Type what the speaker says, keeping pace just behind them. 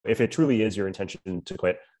if it truly is your intention to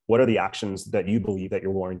quit, what are the actions that you believe that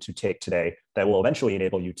you're willing to take today that will eventually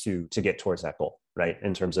enable you to get towards that goal, right?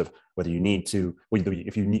 In terms of whether you need to,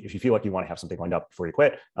 if you feel like you want to have something lined up before you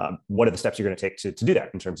quit, what are the steps you're going to take to do that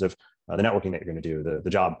in terms of the networking that you're going to do, the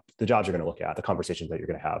jobs you're going to look at, the conversations that you're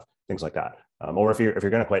going to have, things like that. Or if you're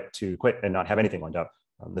going to quit and not have anything lined up,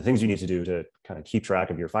 the things you need to do to kind of keep track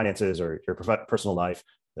of your finances or your personal life,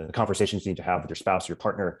 the conversations you need to have with your spouse, your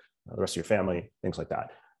partner, the rest of your family, things like that.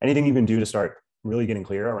 Anything you can do to start really getting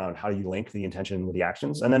clear around how you link the intention with the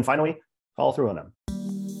actions. And then finally, follow through on them.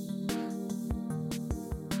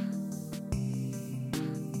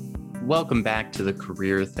 Welcome back to the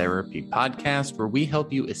Career Therapy Podcast, where we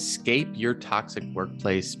help you escape your toxic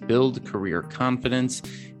workplace, build career confidence,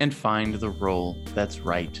 and find the role that's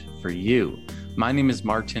right for you. My name is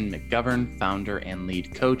Martin McGovern, founder and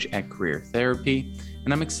lead coach at Career Therapy,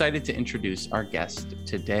 and I'm excited to introduce our guest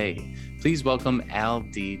today. Please welcome Al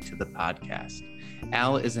Dea to the podcast.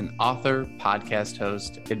 Al is an author, podcast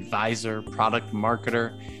host, advisor, product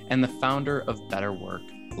marketer, and the founder of Better Work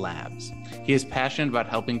Labs. He is passionate about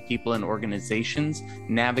helping people and organizations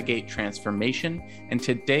navigate transformation, and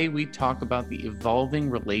today we talk about the evolving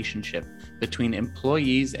relationship between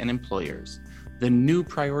employees and employers, the new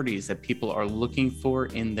priorities that people are looking for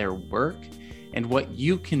in their work, and what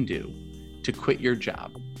you can do to quit your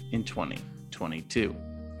job in 2022,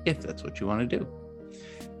 if that's what you want to do.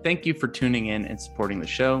 Thank you for tuning in and supporting the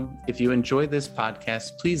show. If you enjoy this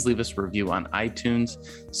podcast, please leave us a review on iTunes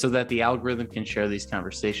so that the algorithm can share these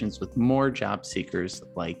conversations with more job seekers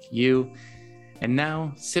like you. And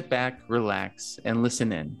now sit back, relax, and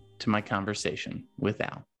listen in to my conversation with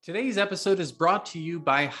Al. Today's episode is brought to you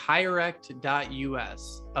by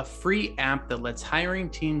Hirect.us, a free app that lets hiring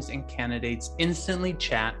teams and candidates instantly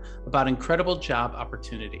chat about incredible job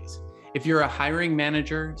opportunities. If you're a hiring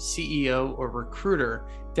manager, CEO, or recruiter,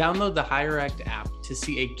 download the Hirect app to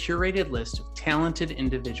see a curated list of talented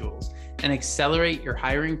individuals and accelerate your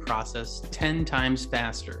hiring process 10 times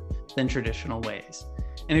faster than traditional ways.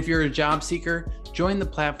 And if you're a job seeker, join the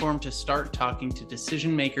platform to start talking to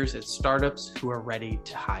decision makers at startups who are ready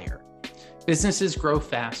to hire. Businesses grow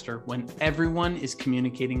faster when everyone is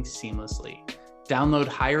communicating seamlessly. Download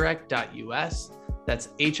Hirect.us, that's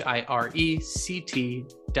Hirect.us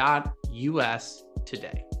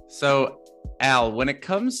today. So Al, when it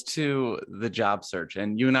comes to the job search,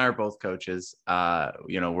 and you and I are both coaches,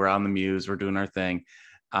 we're on the Muse, we're doing our thing.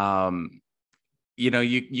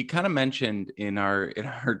 You kind of mentioned in our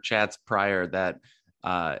chats prior that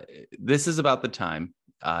this is about the time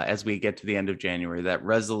as we get to the end of January that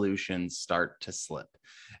resolutions start to slip.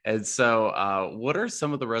 And so what are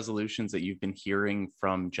some of the resolutions that you've been hearing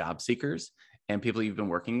from job seekers and people you've been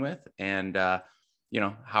working with? And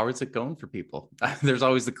how is it going for people? There's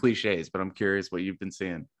always the cliches, but I'm curious what you've been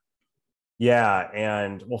seeing. Yeah.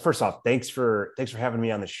 And well, first off, thanks for having me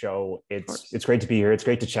on the show. It's great to be here. It's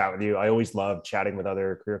great to chat with you. I always love chatting with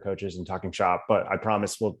other career coaches and talking shop, but I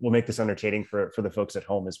promise we'll make this entertaining for the folks at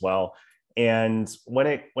home as well. And when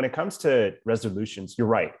it comes to resolutions, you're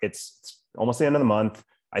right. It's almost the end of the month.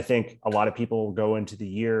 I think a lot of people go into the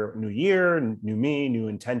new year, new me, new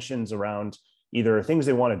intentions around either things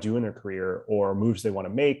they want to do in their career or moves they want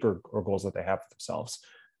to make or goals that they have for themselves.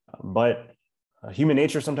 But human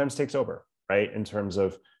nature sometimes takes over, right? In terms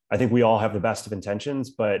of, I think we all have the best of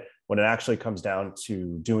intentions, but when it actually comes down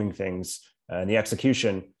to doing things and the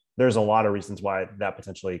execution, there's a lot of reasons why that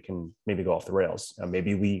potentially can maybe go off the rails.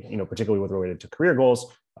 Maybe we, particularly with related to career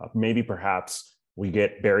goals, maybe perhaps we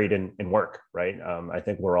get buried in work, right? I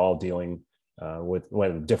think we're all dealing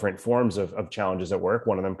with different forms of challenges at work.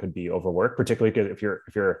 One of them could be overwork, particularly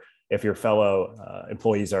if your fellow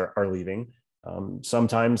employees are leaving.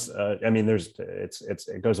 Sometimes,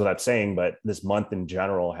 it goes without saying, but this month in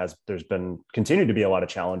general there's been continued to be a lot of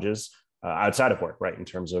challenges outside of work, right? In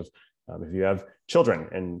terms of if you have children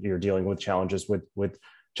and you're dealing with challenges with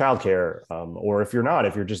childcare, or if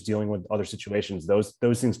you're just dealing with other situations, those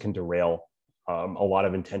things can derail a lot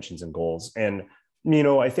of intentions and goals. And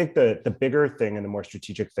I think the bigger thing and the more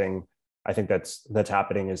strategic thing I think that's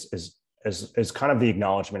happening is kind of the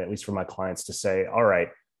acknowledgement, at least for my clients, to say, all right,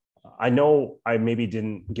 I know I maybe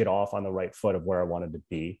didn't get off on the right foot of where I wanted to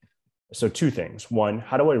be. So two things. One,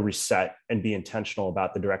 how do I reset and be intentional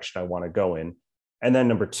about the direction I want to go in? And then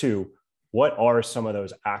number two, what are some of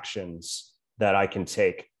those actions that I can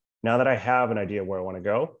take now that I have an idea of where I want to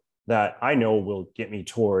go that I know will get me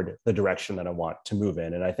toward the direction that I want to move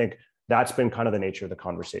in? And I think that's been kind of the nature of the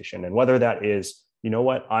conversation. And whether that is,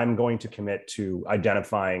 I'm going to commit to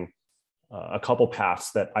identifying a couple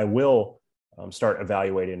paths that I will start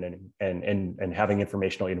evaluating and having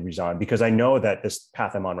informational interviews on, because I know that this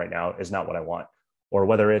path I'm on right now is not what I want. Or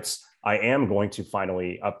whether it's I am going to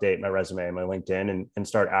finally update my resume and my LinkedIn and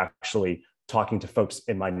start actually talking to folks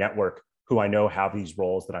in my network who I know have these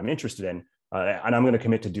roles that I'm interested in, and I'm going to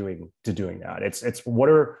commit to doing that. It's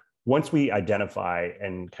once we identify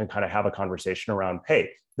and can kind of have a conversation around,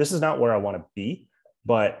 hey, this is not where I want to be,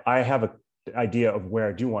 but I have an idea of where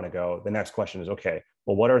I do want to go. The next question is, okay,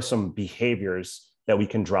 well, what are some behaviors that we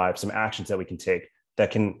can drive, some actions that we can take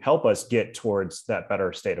that can help us get towards that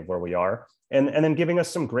better state of where we are? And then giving us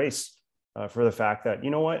some grace for the fact that, you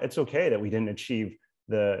know what, it's okay that we didn't achieve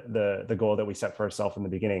the goal that we set for ourselves in the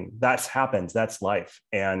beginning. That happens, that's life.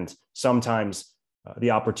 And sometimes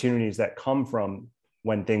the opportunities that come from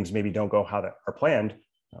when things maybe don't go how that are planned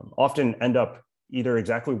often end up either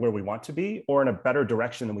exactly where we want to be or in a better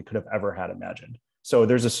direction than we could have ever had imagined. So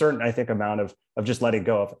there's a certain, I think, amount of just letting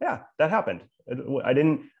go of, yeah, that happened. I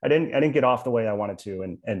didn't get off the way I wanted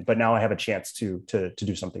to, but now I have a chance to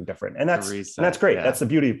do something different, and that's great. Yeah. That's the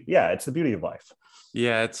beauty. Yeah, it's the beauty of life.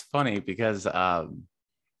 Yeah, it's funny because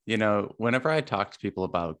whenever I talk to people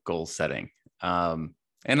about goal setting,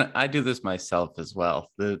 and I do this myself as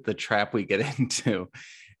well, the trap we get into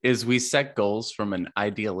is we set goals from an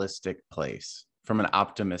idealistic place, from an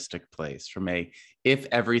optimistic place, from a if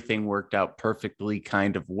everything worked out perfectly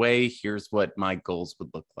kind of way, here's what my goals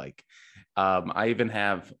would look like. I even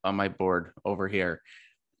have on my board over here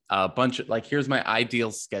a bunch of here's my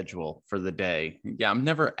ideal schedule for the day. Yeah, I'm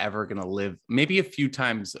never ever gonna live, maybe a few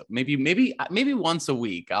times, maybe once a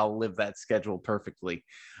week I'll live that schedule perfectly,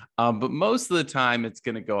 but most of the time it's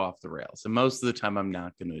gonna go off the rails, and most of the time I'm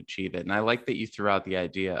not gonna achieve it. And I like that you threw out the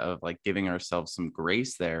idea of giving ourselves some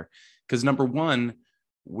grace there, because number one,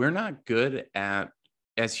 we're not good at,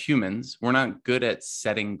 as humans, we're not good at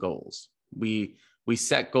setting goals. We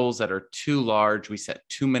set goals that are too large. We set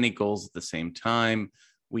too many goals at the same time.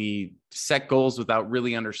 We set goals without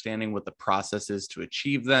really understanding what the process is to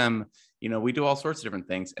achieve them. We do all sorts of different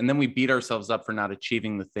things. And then we beat ourselves up for not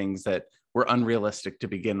achieving the things that were unrealistic to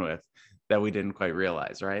begin with, that we didn't quite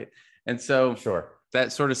realize, right? And so sure,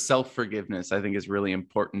 that sort of self-forgiveness, I think, is really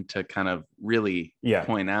important to kind of really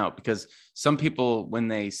point out, because some people, when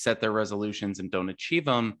they set their resolutions and don't achieve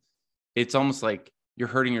them, it's almost like you're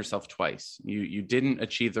hurting yourself twice. You didn't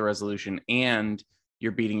achieve the resolution and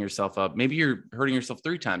you're beating yourself up. Maybe you're hurting yourself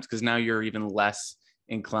 3 times because now you're even less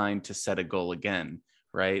inclined to set a goal again,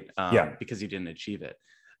 right? Because you didn't achieve it.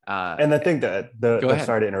 And the thing that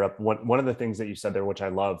sorry to interrupt. One of the things that you said there, which I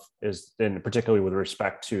love, is, and particularly with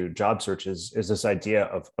respect to job searches, is this idea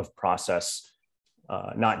of process,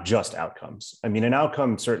 not just outcomes. I mean, an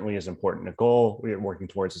outcome certainly is important. A goal we're working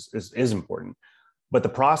towards is important, but the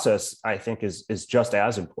process, I think, is just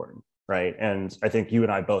as important, right? And I think you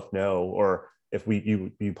and I both know, or if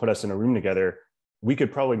you put us in a room together, we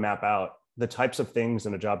could probably map out the types of things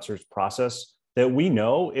in a job search process that we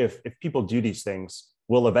know if people do these things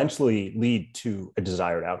will eventually lead to a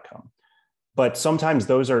desired outcome. But sometimes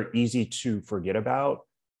those are easy to forget about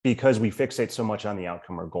because we fixate so much on the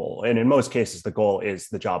outcome or goal. And in most cases, the goal is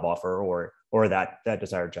the job offer or that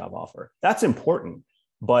desired job offer. That's important.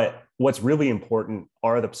 But what's really important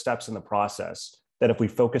are the steps in the process that if we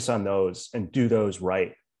focus on those and do those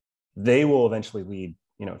right, they will eventually lead,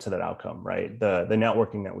 to that outcome, right? The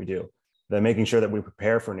networking that we do, the making sure that we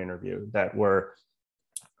prepare for an interview, that we're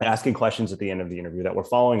asking questions at the end of the interview, that we're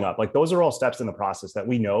following up. Those are all steps in the process that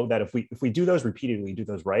we know that if we do those repeatedly, do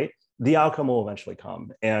those right, the outcome will eventually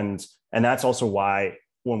come. And that's also why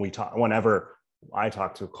whenever I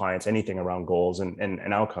talk to clients, anything around goals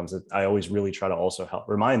and outcomes, I always really try to also help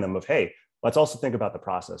remind them of, hey, let's also think about the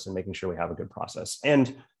process and making sure we have a good process.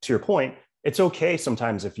 And to your point, it's okay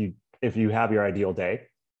sometimes if you have your ideal day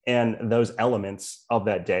and those elements of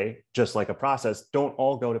that day, just like a process, don't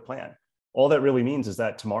all go to plan. All that really means is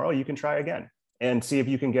that tomorrow you can try again and see if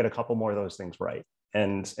you can get a couple more of those things right.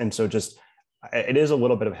 And so just, it is a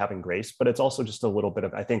little bit of having grace, but it's also just a little bit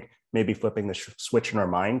of, I think, maybe flipping the switch in our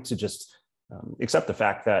mind to just accept the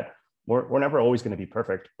fact that we're never always going to be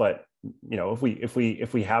perfect. But if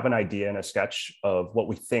we have an idea and a sketch of what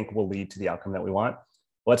we think will lead to the outcome that we want,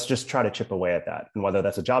 let's just try to chip away at that. And whether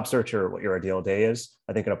that's a job search or what your ideal day is,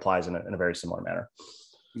 I think it applies in a very similar manner.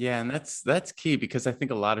 Yeah. And that's key, because I think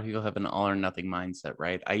a lot of people have an all or nothing mindset,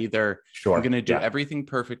 right? I'm going to do everything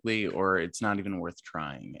perfectly, or it's not even worth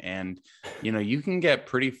trying. And, you can get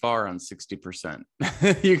pretty far on 60%.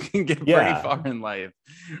 You can get pretty far in life.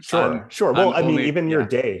 Sure. Well, I mean, even your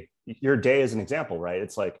day is an example, right?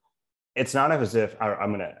 It's like, it's not as if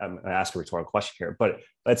I'm going to ask a rhetorical question here, but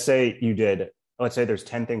let's say there's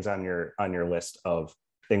 10 things on your list of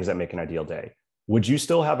things that make an ideal day. Would you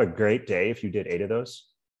still have a great day if you did 8 of those?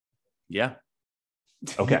 Yeah.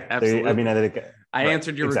 Okay. Absolutely. I mean, I think I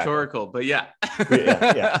answered your rhetorical, but yeah,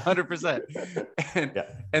 yeah.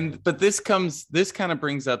 100%. But this kind of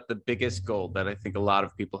brings up the biggest goal that I think a lot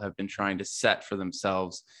of people have been trying to set for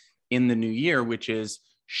themselves in the new year, which is,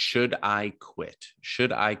 should I quit?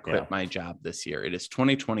 Should I quit my job this year? It is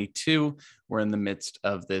 2022. We're in the midst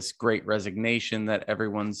of this great resignation that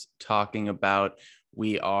everyone's talking about.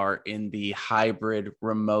 We are in the hybrid,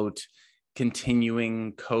 remote,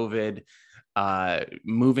 continuing COVID,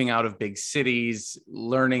 moving out of big cities,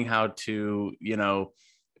 learning how to,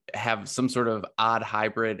 have some sort of odd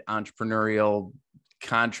hybrid entrepreneurial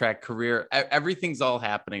contract career. Everything's all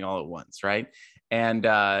happening all at once, right? And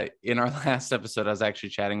in our last episode, I was actually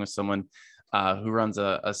chatting with someone who runs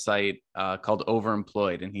a site called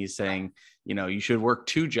Overemployed, and he's saying, you should work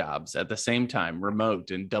 2 jobs at the same time,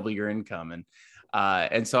 remote, and double your income.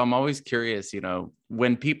 And so I'm always curious,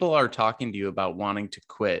 when people are talking to you about wanting to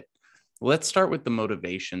quit, let's start with the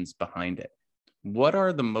motivations behind it. What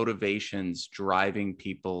are the motivations driving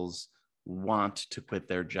people's want to quit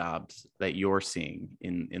their jobs that you're seeing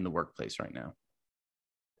in the workplace right now?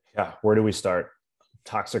 Yeah, where do we start?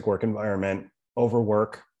 Toxic work environment,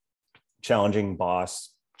 overwork, challenging boss,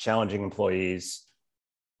 challenging employees,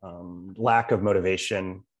 lack of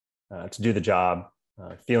motivation to do the job,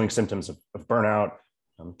 feeling symptoms of burnout,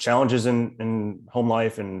 challenges in home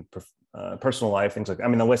life and personal life, things like that. I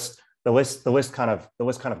mean, the list kind of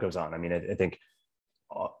goes on. I mean, I think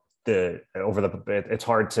it's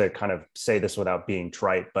hard to kind of say this without being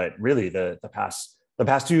trite, but really the past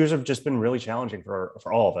 2 years have just been really challenging for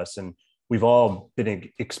all of us, and we've all been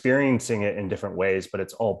experiencing it in different ways, but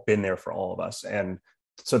it's all been there for all of us. And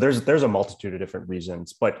so there's a multitude of different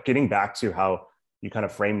reasons. But getting back to how you kind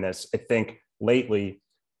of frame this, I think lately,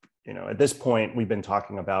 at this point, we've been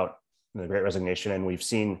talking about the Great Resignation, and we've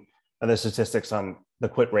seen the statistics on the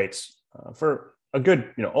quit rates for a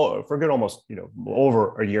good, almost,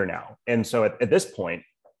 over a year now. And so at this point,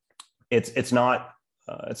 it's not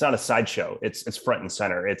a sideshow. It's front and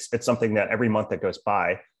center. It's something that every month that goes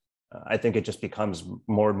by, I think it just becomes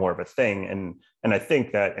more and more of a thing. And I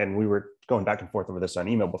think that, and we were going back and forth over this on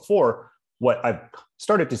email before, what I've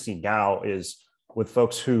started to see now is with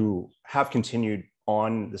folks who have continued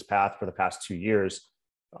on this path for the past 2 years,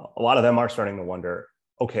 a lot of them are starting to wonder,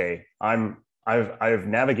 okay, I've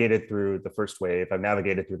navigated through the first wave. I've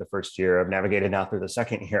navigated through the first year. I've navigated now through the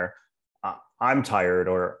second year. I'm tired,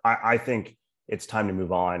 or I think it's time to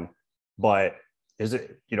move on. But is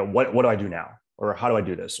it, what do I do now? Or how do I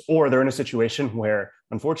do this? Or they're in a situation where,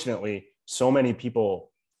 unfortunately, so many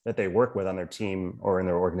people that they work with on their team or in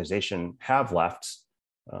their organization have left,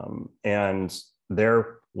 and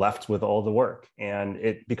they're left with all the work, and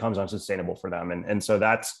it becomes unsustainable for them. And so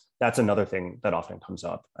that's another thing that often comes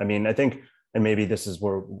up. I mean, I think, and maybe this is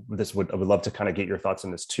where I would love to kind of get your thoughts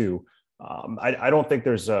on this too. I don't think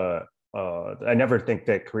I never think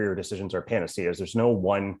that career decisions are panaceas.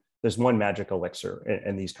 There's one magic elixir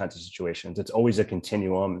in these kinds of situations. It's always a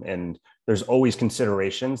continuum, and there's always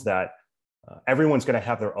considerations that everyone's going to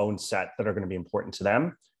have their own set that are going to be important to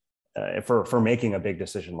them for making a big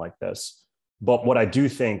decision like this. But what I do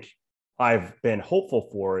think I've been hopeful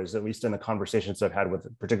for is, at least in the conversations I've had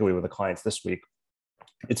particularly with the clients this week,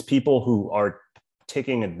 it's people who are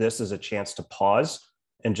taking this as a chance to pause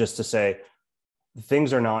and just to say,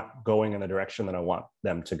 things are not going in the direction that I want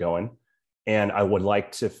them to go in. And I would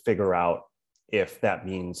like to figure out if that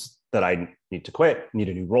means that I need to quit, need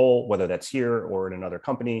a new role, whether that's here or in another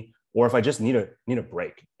company, or if I just need a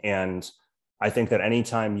break. And I think that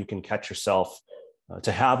anytime you can catch yourself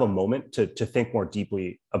to have a moment to think more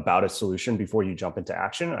deeply about a solution before you jump into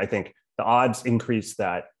action, I think the odds increase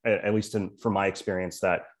that, at least from my experience,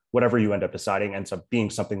 that whatever you end up deciding ends up being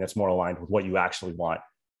something that's more aligned with what you actually want,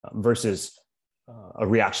 versus a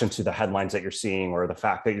reaction to the headlines that you're seeing, or the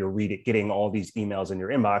fact that you're getting all these emails in your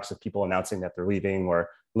inbox of people announcing that they're leaving, or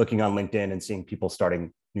looking on LinkedIn and seeing people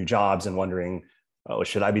starting new jobs and wondering, oh,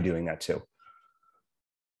 should I be doing that too?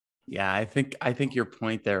 Yeah, I think your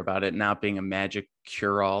point there about it not being a magic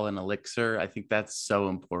cure-all and elixir, I think that's so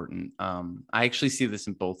important. I actually see this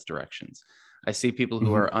in both directions. I see people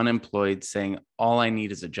who are unemployed saying, all I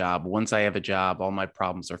need is a job. Once I have a job, all my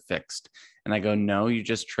problems are fixed. And I go, no, you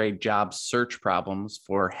just trade job search problems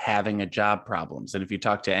for having a job problems. And if you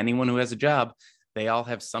talk to anyone who has a job, they all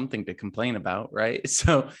have something to complain about, right?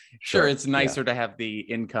 So sure, it's nicer to have the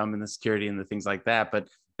income and the security and the things like that, but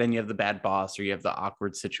then you have the bad boss, or you have the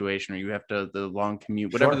awkward situation, or you have to the long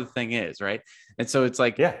commute, whatever the thing is, right? And so it's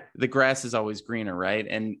like the grass is always greener, right?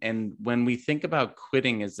 And when we think about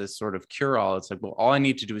quitting as this sort of cure-all, it's like, well, all I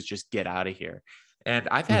need to do is just get out of here. And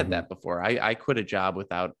I've had that before. I quit a job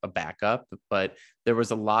without a backup, but there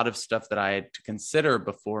was a lot of stuff that I had to consider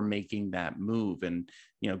before making that move, and,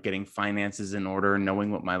 getting finances in order,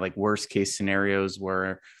 knowing what my like worst case scenarios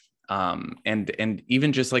were. And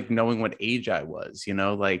even just like knowing what age I was,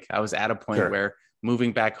 like I was at a point where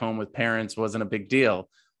moving back home with parents wasn't a big deal.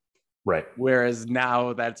 Right. Whereas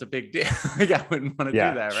now that's a big deal. Like, I wouldn't want to do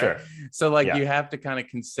that. Right. So like you have to kind of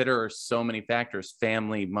consider so many factors,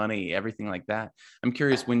 family, money, everything like that. I'm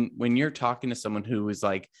curious, when you're talking to someone who is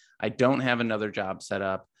like, I don't have another job set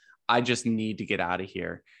up, I just need to get out of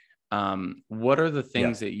here. What are the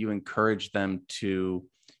things that you encourage them to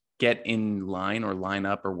get in line or line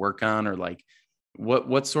up or work on, or like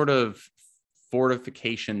what sort of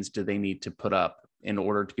fortifications do they need to put up in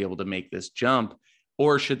order to be able to make this jump?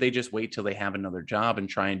 Or should they just wait till they have another job and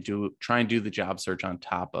try and do the job search on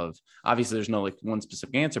top of? Obviously there's no like one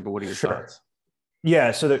specific answer, but what are your thoughts?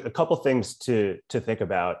 Yeah. So there are a couple of things to think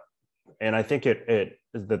about. And I think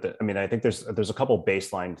I think there's a couple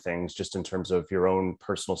baseline things just in terms of your own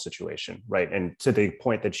personal situation, right? And to the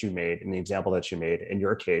point that you made, in the example that you made, in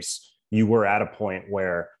your case, you were at a point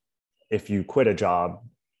where if you quit a job,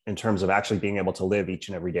 in terms of actually being able to live each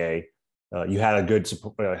and every day, you had a good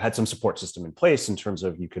had some support system in place in terms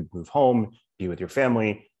of you could move home, be with your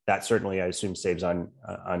family. That certainly, I assume, saves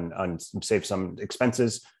saves some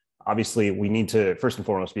expenses. Obviously, we need to first and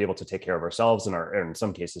foremost be able to take care of ourselves and in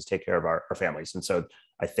some cases take care of our families. And so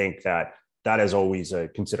I think that is always a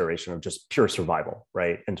consideration of just pure survival,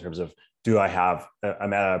 right? In terms of,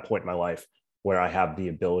 I'm at a point in my life where I have the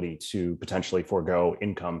ability to potentially forego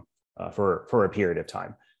income for a period of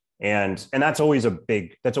time. And that's always a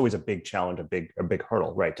big challenge, a big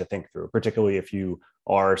hurdle, right, to think through, particularly if you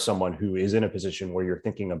are someone who is in a position where you're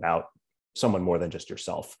thinking about someone more than just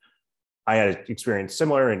yourself. I had an experience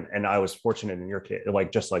similar, and I was fortunate in your case,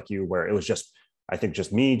 like just like you, where it was just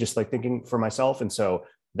me, just like thinking for myself. And so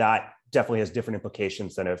that definitely has different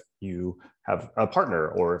implications than if you have a partner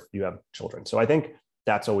or if you have children. So I think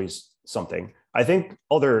that's always something. I think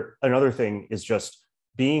another thing is just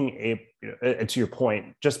being able, to your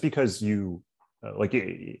point, just because you like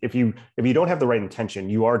if you don't have the right intention,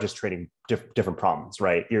 you are just trading different problems,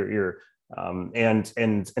 right?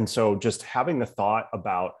 And so just having the thought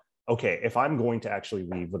about, okay, if I'm going to actually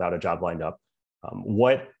leave without a job lined up,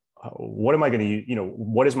 what am I going to,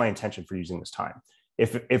 what is my intention for using this time?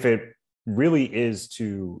 If it really is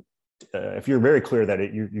if you're very clear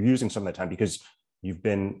that you're using some of that time because you've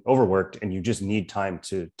been overworked and you just need time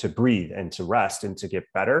to breathe and to rest and to get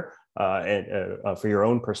better and for your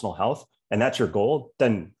own personal health, and that's your goal,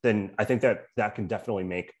 then I think that can definitely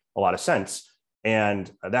make a lot of sense, and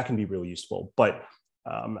that can be really useful. But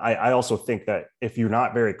I also think that if you're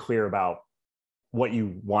not very clear about what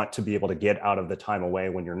you want to be able to get out of the time away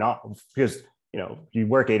when you're not, because you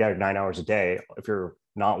work 8 or 9 hours a day, if you're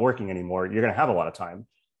not working anymore, you're going to have a lot of time.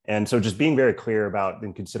 And so just being very clear about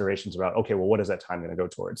the considerations about, okay, well, what is that time going to go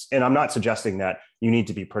towards? And I'm not suggesting that you need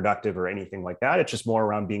to be productive or anything like that. It's just more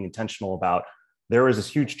around being intentional about, there is this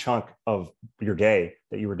huge chunk of your day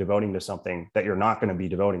that you were devoting to something that you're not going to be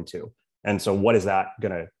devoting to. And so what is that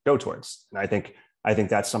going to go towards? And I think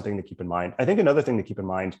that's something to keep in mind. I think another thing to keep in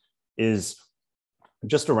mind is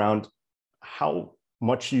just around how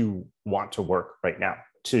much you want to work right now,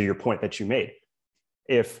 to your point that you made.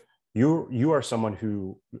 If you are someone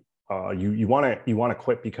who you want to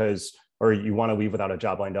quit because, or you want to leave without a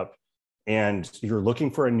job lined up, and you're looking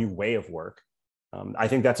for a new way of work, I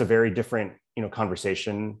think that's a very different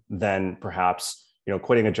conversation than perhaps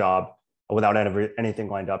quitting a job without anything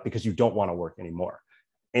lined up because you don't want to work anymore.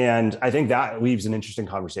 And I think that leaves an interesting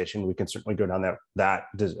conversation. We can certainly go down that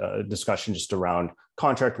discussion just around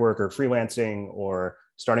contract work or freelancing or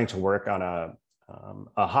starting to work on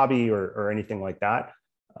a hobby or anything like that.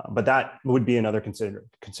 But that would be another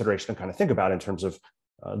consideration to kind of think about in terms of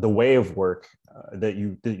the way of work that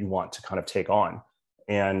you want to kind of take on.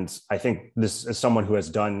 And I think this, as someone who has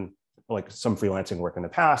done like some freelancing work in the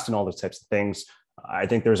past and all those types of things, I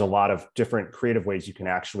think there's a lot of different creative ways you can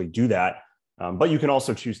actually do that. But you can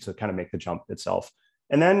also choose to kind of make the jump itself.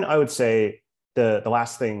 And then I would say the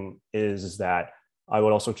last thing is that I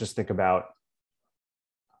would also just think about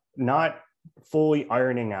not fully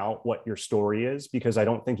ironing out what your story is, because I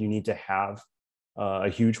don't think you need to have a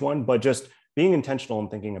huge one, but just being intentional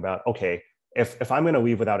and thinking about, okay, if I'm going to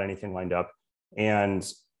leave without anything lined up and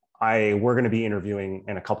we're going to be interviewing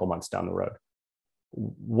in a couple months down the road,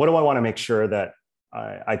 what do I want to make sure that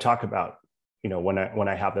I talk about, when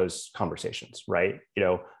I have those conversations, right?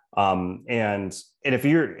 And if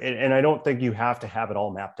and I don't think you have to have it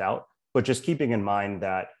all mapped out, but just keeping in mind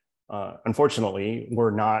that unfortunately,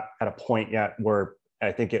 we're not at a point yet where,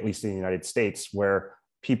 I think at least in the United States, where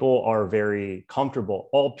people are very comfortable,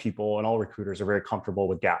 all people and all recruiters are very comfortable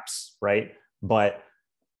with gaps, right? But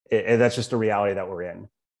that's just a reality that we're in.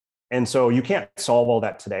 And so you can't solve all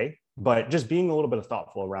that today, but just being a little bit of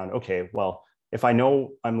thoughtful around, okay, well, if I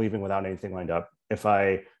know I'm leaving without anything lined up, if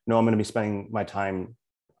I know I'm going to be spending my time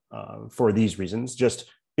for these reasons, just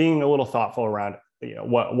being a little thoughtful around,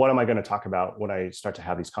 what am I going to talk about when I start to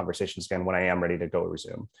have these conversations again, when I am ready to go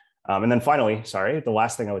resume. And then finally, the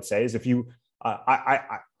last thing I would say is if you,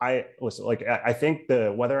 I listen, like, I think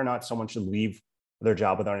whether or not someone should leave their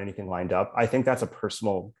job without anything lined up, I think that's a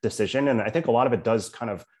personal decision. And I think a lot of it does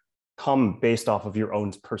kind of come based off of your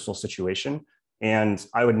own personal situation. And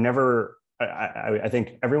I would never, I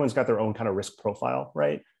think everyone's got their own kind of risk profile,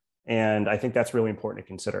 right? And I think that's really important to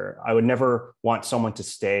consider. I would never want someone to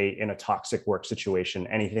stay in a toxic work situation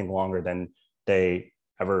anything longer than they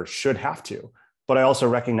ever should have to. But I also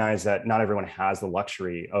recognize that not everyone has the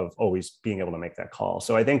luxury of always being able to make that call.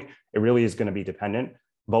 So I think it really is going to be dependent.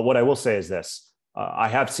 But what I will say is this, I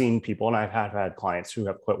have seen people, and I've had clients who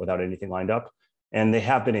have quit without anything lined up, and they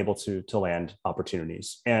have been able to land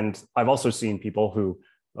opportunities. And I've also seen people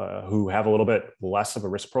who have a little bit less of a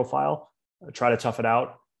risk profile, try to tough it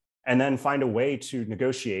out, and then find a way to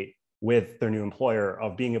negotiate with their new employer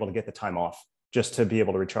of being able to get the time off just to be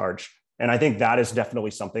able to recharge. And I think that is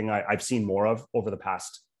definitely something I've seen more of over the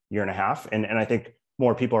past year and a half. And I think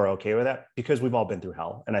more people are okay with that because we've all been through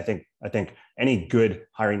hell. And I think any good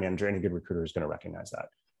hiring manager, any good recruiter is going to recognize that.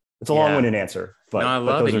 It's a long-winded answer, but no, I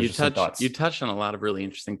love it. You touched on a lot of really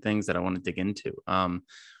interesting things that I want to dig into.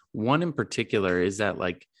 One in particular is that,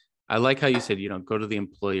 like, I like how you said, go to the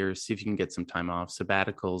employer, see if you can get some time off.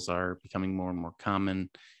 Sabbaticals are becoming more and more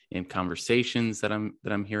common in conversations that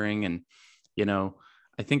I'm hearing. And,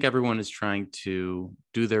 I think everyone is trying to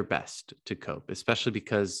do their best to cope, especially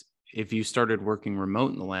because if you started working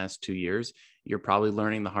remote in the last 2 years, you're probably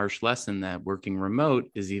learning the harsh lesson that working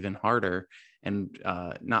remote is even harder, and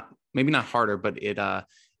maybe not harder, but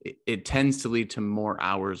it tends to lead to more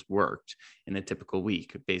hours worked in a typical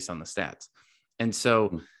week based on the stats. And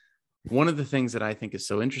so one of the things that I think is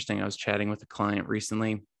so interesting, I was chatting with a client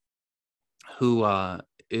recently who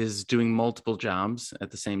is doing multiple jobs at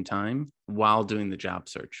the same time while doing the job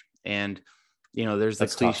search. And, there's the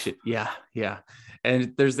cliche. Tough. Yeah.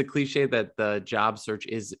 And there's the cliche that the job search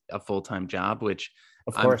is a full-time job, which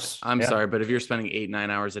of course, I'm sorry, but if you're spending 8-9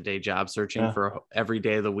 hours a day job searching for every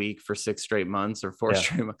day of the week for 6 straight months or 4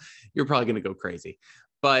 straight months, you're probably going to go crazy.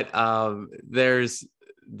 But there's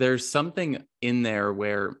something in there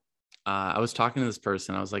where I was talking to this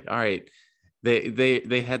person. I was like, all right,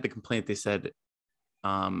 they had the complaint. They said,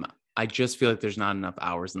 I just feel like there's not enough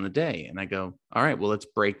hours in the day. And I go, all right, well, let's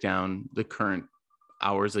break down the current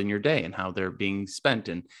hours in your day and how they're being spent.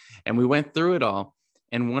 And we went through it all.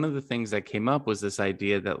 And one of the things that came up was this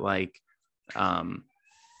idea that, like, sorry,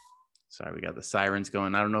 we got the sirens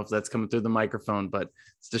going. I don't know if that's coming through the microphone, but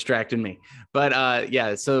it's distracting me. But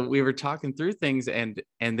so we were talking through things, and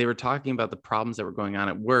they were talking about the problems that were going on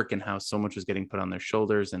at work and how so much was getting put on their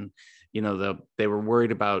shoulders. And, they were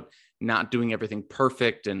worried about not doing everything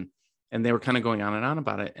perfect. And they were kind of going on and on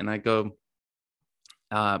about it. And I go,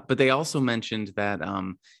 but they also mentioned that,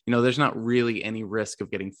 there's not really any risk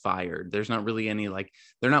of getting fired. There's not really any, like,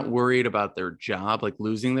 they're not worried about their job, like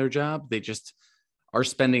losing their job. They just are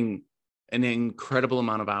spending an incredible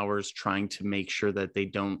amount of hours trying to make sure that they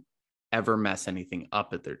don't ever mess anything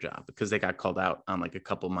up at their job because they got called out on like a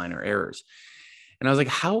couple minor errors. And I was like,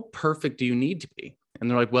 how perfect do you need to be? And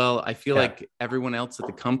they're like, well, I feel like everyone else at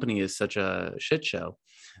the company is such a shit show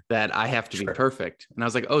that I have to be perfect. And I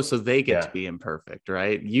was like, oh, so they get to be imperfect,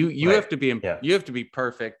 right? You have to be, you have to be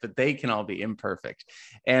perfect, but they can all be imperfect.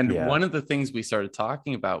 And one of the things we started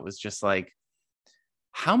talking about was just like,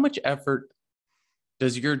 how much effort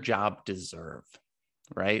does your job deserve?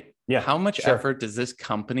 Right? Yeah. How much effort does this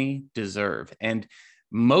company deserve? And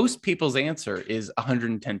most people's answer is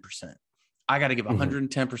 110%. I got to give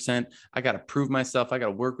 110%. I got to prove myself. I got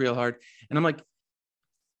to work real hard. And I'm like,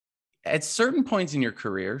 at certain points in your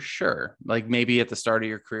career, sure. Like maybe at the start of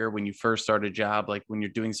your career, when you first start a job, like when you're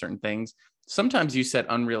doing certain things, sometimes you set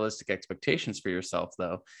unrealistic expectations for yourself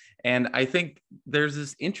though. And I think there's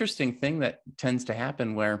this interesting thing that tends to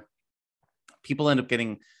happen where people end up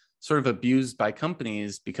getting sort of abused by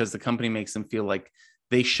companies because the company makes them feel like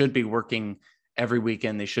they should be working every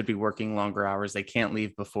weekend. They should be working longer hours. They can't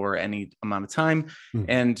leave before any amount of time.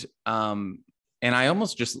 And And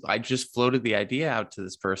I just floated the idea out to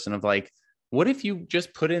this person of like, what if you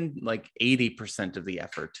just put in like 80% of the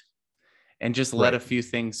effort and just let a few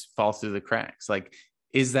things fall through the cracks? Like,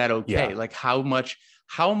 is that okay? Yeah. Like how much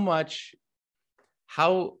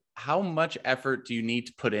effort do you need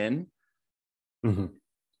to put in? Mm-hmm.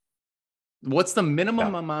 What's the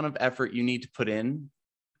minimum amount of effort you need to put in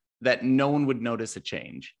that no one would notice a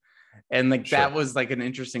change? And like, that was like an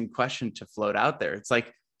interesting question to float out there. It's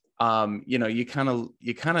like, you kind of,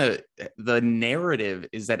 the narrative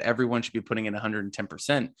is that everyone should be putting in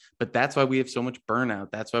 110%, but that's why we have so much burnout.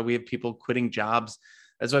 That's why we have people quitting jobs.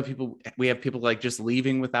 That's why we have people like just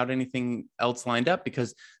leaving without anything else lined up,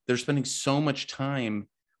 because they're spending so much time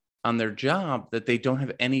on their job that they don't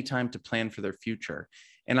have any time to plan for their future.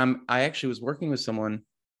 And I actually was working with someone,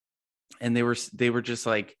 and they were just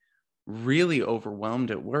like really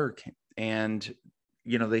overwhelmed at work. And,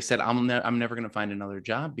 they said, I'm never going to find another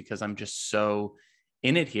job because I'm just so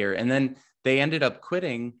in it here. And then they ended up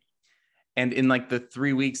quitting. And in like the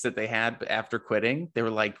 3 weeks that they had after quitting, they were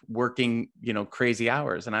like working, crazy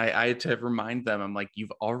hours. And I had to remind them, I'm like,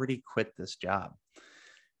 you've already quit this job.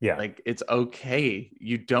 Yeah. Like, it's okay.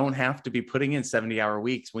 You don't have to be putting in 70-hour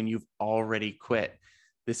weeks when you've already quit.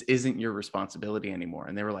 This isn't your responsibility anymore.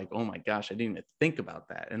 And they were like, oh my gosh, I didn't even think about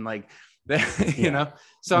that. And like,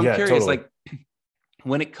 so I'm curious, totally. Like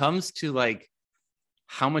when it comes to like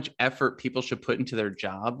how much effort people should put into their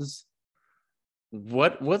jobs,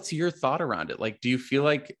 what's your thought around it? Like, do you feel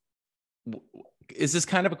like, is this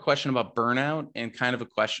kind of a question about burnout and kind of a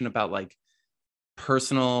question about like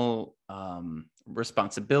personal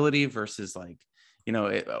responsibility versus like,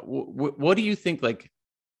 what do you think like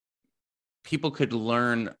people could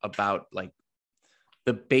learn about like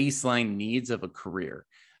the baseline needs of a career?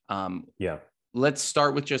 Let's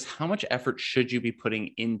start with just how much effort should you be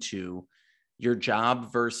putting into your job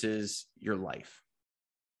versus your life?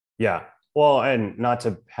 Yeah. Well, and not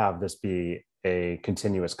to have this be a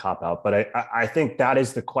continuous cop out, but I think that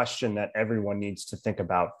is the question that everyone needs to think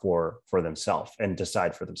about for themselves and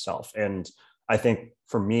decide for themselves. And I think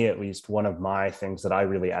for me, at least, one of my things that I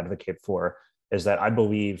really advocate for is that I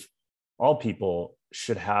believe all people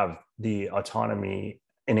should have the autonomy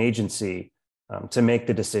and agency to make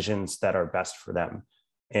the decisions that are best for them.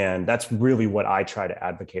 And that's really what I try to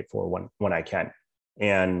advocate for when I can.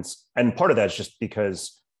 And part of that is just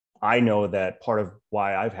because I know that part of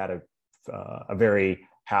why I've had a very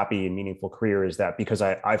happy and meaningful career is that because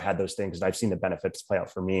I've had those things and I've seen the benefits play out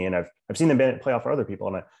for me, and I've seen them play out for other people.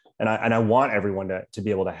 And I want everyone to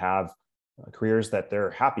be able to have careers that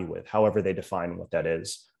they're happy with, however they define what that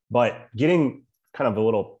is. But getting kind of a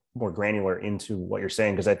little more granular into what you're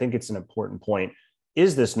saying, because I think it's an important point,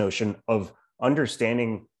 is this notion of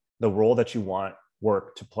understanding the role that you want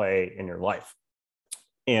work to play in your life.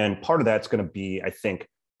 And part of that's going to be, I think,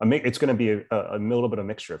 it's going to be a little bit of a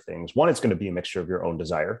mixture of things. One, it's going to be a mixture of your own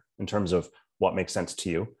desire in terms of what makes sense to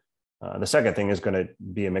you. The second thing is going to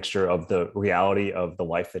be a mixture of the reality of the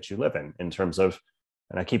life that you live in terms of,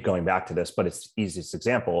 and I keep going back to this, but it's the easiest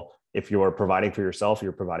example. If you're providing for yourself,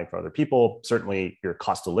 you're providing for other people, certainly your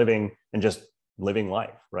cost of living and just living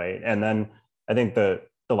life, right? And then I think the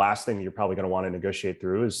last thing you're probably going to want to negotiate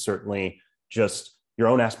through is certainly just your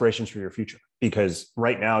own aspirations for your future. Because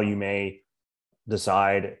right now you may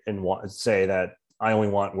decide and say that I only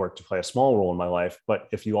want work to play a small role in my life. But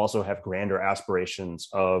if you also have grander aspirations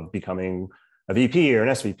of becoming a VP or an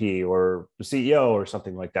SVP or a CEO or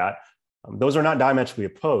something like that, those are not diametrically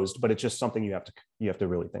opposed, but it's just something you have to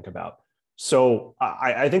really think about. So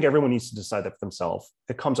I think everyone needs to decide that for themselves.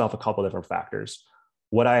 It comes off a couple of different factors.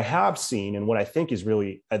 What I have seen and what I think is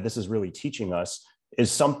really, this is really teaching us,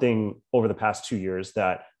 is something over the past 2 years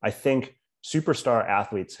that I think superstar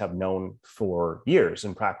athletes have known for years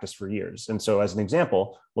and practiced for years. And so as an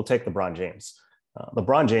example, we'll take LeBron James.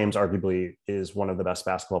 LeBron James arguably is one of the best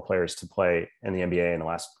basketball players to play in the NBA in the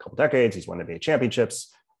last couple decades. He's won NBA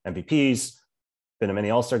championships, MVPs, been in many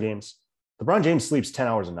All-Star games. LeBron James sleeps 10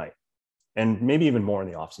 hours a night and maybe even more in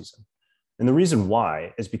the offseason. And the reason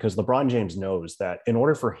why is because LeBron James knows that in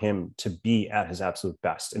order for him to be at his absolute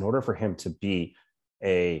best, in order for him to be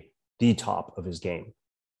the top of his game,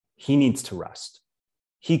 he needs to rest.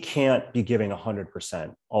 He can't be giving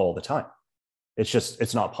 100% all the time.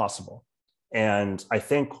 It's not possible. And I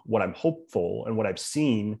think what I'm hopeful and what I've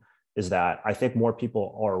seen is that I think more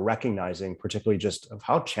people are recognizing, particularly just of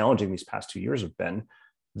how challenging these past 2 years have been,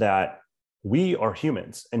 that we are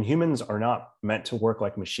humans and humans are not meant to work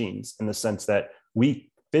like machines in the sense that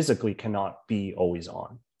we physically cannot be always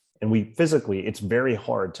on. And it's very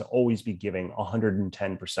hard to always be giving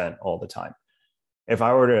 110% all the time. If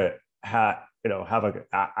I were to have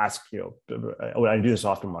ask, when I do this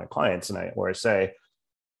often with my clients, where I say,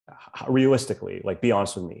 realistically, like, be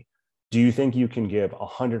honest with me. Do you think you can give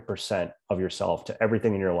 100% of yourself to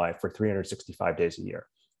everything in your life for 365 days a year?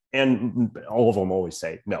 And all of them always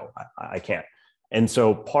say, no, I can't. And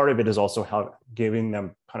so part of it is also giving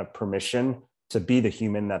them kind of permission to be the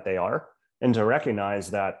human that they are, and to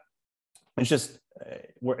recognize that it's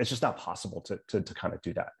just not possible to kind of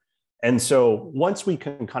do that. And so once we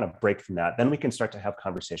can kind of break from that, then we can start to have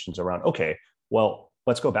conversations around, okay, well,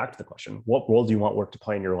 let's go back to the question, what role do you want work to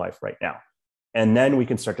play in your life right now? And then we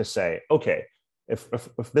can start to say, okay, if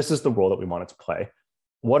this is the role that we want it to play,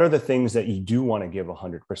 what are the things that you do want to give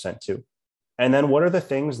 100% to? And then what are the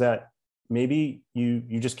things that maybe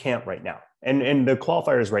you just can't right now? And the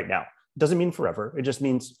qualifier is right now. It doesn't mean forever. It just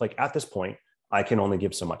means, like, at this point, I can only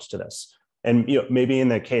give so much to this. And maybe in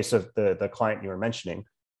the case of the client you were mentioning,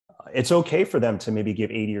 it's okay for them to maybe give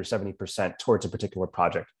 80 or 70% towards a particular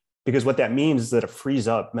project, because what that means is that it frees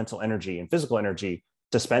up mental energy and physical energy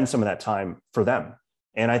to spend some of that time for them.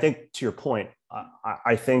 And I think, to your point,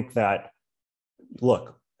 I think that,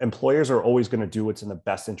 look, employers are always going to do what's in the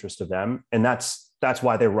best interest of them. And that's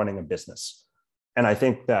why they're running a business. And I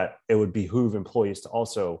think that it would behoove employees to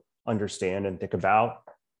also understand and think about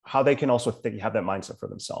how they can also have that mindset for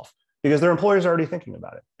themselves, because their employers are already thinking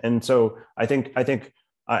about it. And so I think,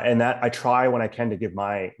 and that I try when I can to give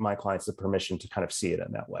my clients the permission to kind of see it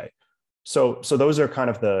in that way. So those are kind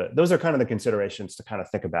of the considerations to kind of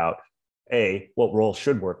think about. A, what role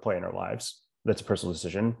should work play in our lives? That's a personal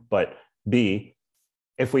decision. But B,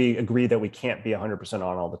 if we agree that we can't be 100%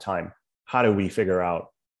 on all the time, how do we figure out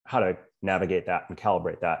how to navigate that and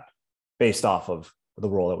calibrate that based off of the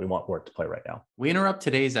role that we want work to play right now? We interrupt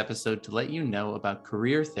today's episode to let you know about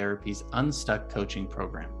Career Therapy's Unstuck coaching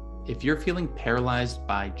program. If you're feeling paralyzed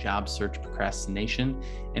by job search procrastination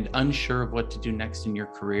and unsure of what to do next in your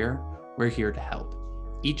career, we're here to help.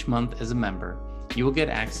 Each month as a member, you will get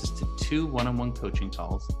access to 2 one-on-one coaching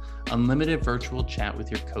calls, unlimited virtual chat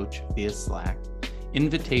with your coach via Slack,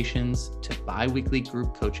 invitations to bi-weekly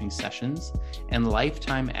group coaching sessions, and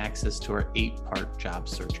lifetime access to our 8-part job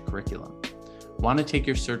search curriculum. Want to take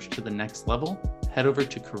your search to the next level? Head over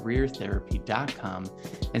to careertherapy.com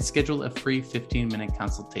and schedule a free 15-minute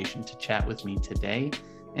consultation to chat with me today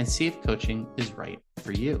and see if coaching is right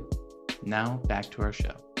for you. Now back to our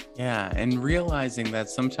show. Yeah, and realizing that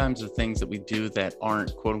sometimes the things that we do that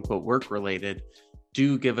aren't quote unquote work related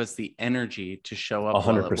do give us the energy to show up 100%.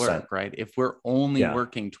 Well at work, right? If we're only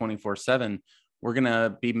working 24/7, we're going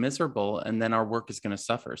to be miserable, and then our work is going to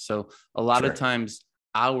suffer. So a lot of times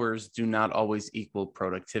hours do not always equal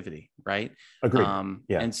productivity, right? Agreed.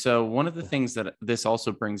 And so one of the things that this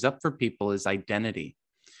also brings up for people is identity.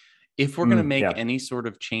 If we're going to make any sort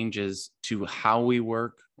of changes to how we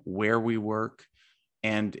work, where we work,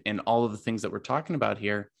 and all of the things that we're talking about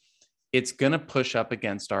here, it's going to push up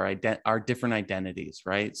against our different identities,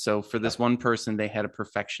 right? So for this one person, they had a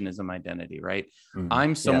perfectionism identity, right?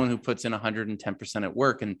 I'm someone who puts in 110% at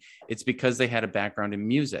work, and it's because they had a background in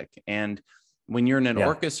music. And when you're in an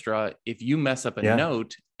orchestra, if you mess up a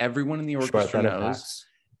note, everyone in the orchestra knows.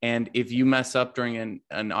 And if you mess up during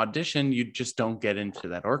an audition, you just don't get into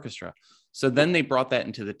that orchestra. So then they brought that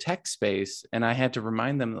into the tech space, and I had to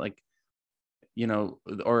remind them, like,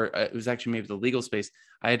 or it was actually maybe the legal space.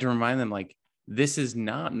 I had to remind them, like, this is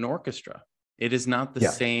not an orchestra. It is not the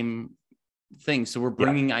same thing. So we're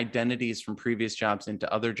bringing identities from previous jobs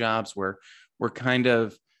into other jobs where we're kind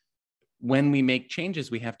of, when we make changes,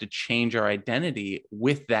 we have to change our identity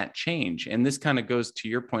with that change. And this kind of goes to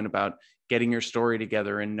your point about getting your story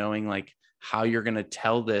together and knowing, like, how you're going to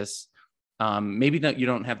tell this. Maybe you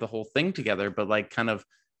don't have the whole thing together, but like kind of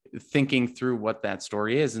thinking through what that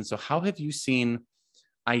story is. And so how have you seen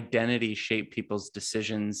identity shape people's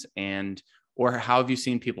decisions, or how have you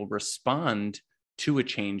seen people respond to a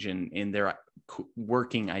change in their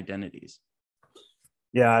working identities?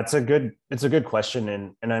 Yeah, it's a good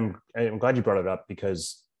question. And I'm glad you brought it up,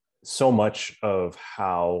 because so much of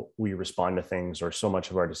how we respond to things, or so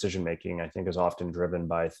much of our decision-making, I think, is often driven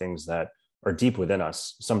by things that are deep within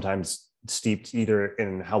us, sometimes steeped either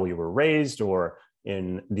in how we were raised or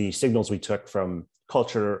in the signals we took from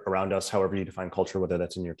culture around us, however you define culture, whether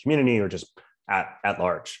that's in your community or just at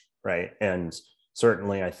large, right? And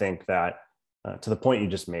certainly I think that to the point you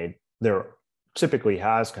just made, there typically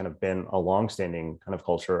has kind of been a longstanding kind of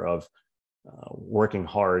culture of working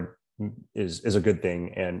hard is a good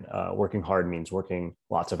thing, and working hard means working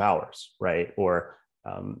lots of hours, right? Or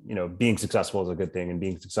being successful is a good thing, and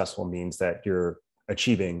being successful means that you're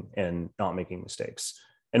achieving and not making mistakes.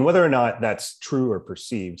 And whether or not that's true or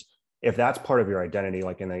perceived, if that's part of your identity,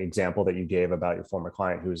 like in the example that you gave about your former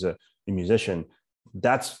client who's a musician,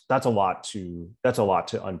 that's a lot to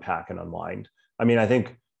unpack and unwind. I mean, I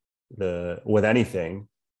think with anything,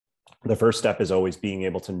 the first step is always being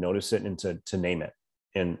able to notice it and to name it,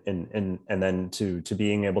 and then to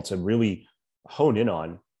being able to really hone in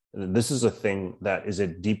on, this is a thing that is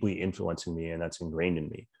deeply influencing me and that's ingrained in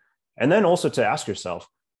me. And then also to ask yourself,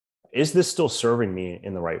 is this still serving me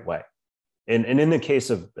in the right way? And in the case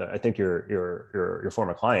of, I think your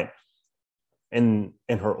former client, in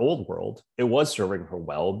her old world, it was serving her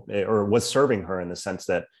well, or was serving her in the sense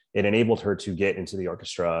that it enabled her to get into the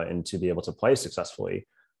orchestra and to be able to play successfully.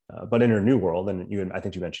 But in her new world, and I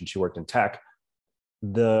think you mentioned she worked in tech,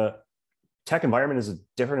 the tech environment is a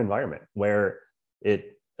different environment where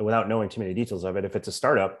without knowing too many details of it, if it's a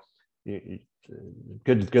startup,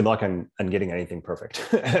 good luck on getting anything perfect.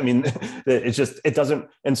 I mean, it doesn't.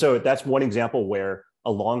 And so that's one example where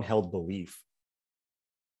a long held belief,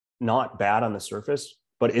 not bad on the surface,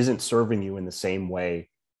 but isn't serving you in the same way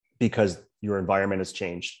because your environment has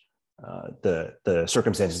changed. The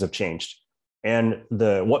circumstances have changed. And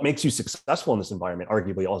what makes you successful in this environment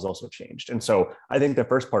arguably has also changed. And so I think the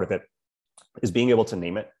first part of it is being able to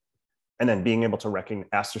name it, and then being able to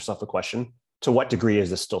ask yourself the question, to what degree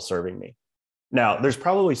is this still serving me? Now, there's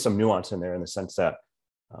probably some nuance in there in the sense that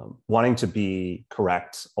wanting to be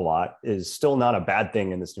correct a lot is still not a bad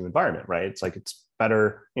thing in this new environment, right? It's like, it's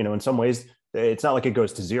better, in some ways. It's not like it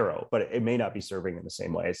goes to zero, but it may not be serving in the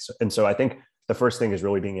same ways. And so I think the first thing is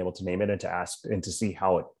really being able to name it and to ask and to see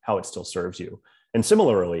how it still serves you. And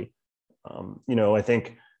similarly, I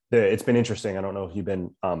think that it's been interesting. I don't know if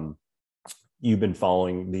you've been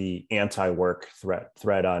following the anti-work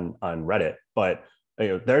thread on Reddit, but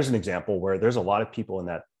there's an example where there's a lot of people in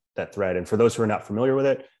that thread. And for those who are not familiar with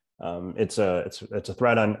it, it's a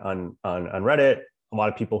thread on Reddit. A lot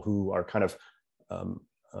of people who are kind of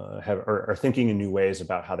are thinking in new ways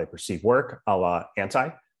about how they perceive work, a la anti,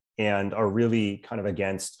 and are really kind of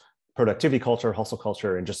against productivity culture, hustle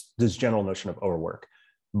culture, and just this general notion of overwork.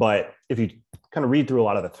 But if you kind of read through a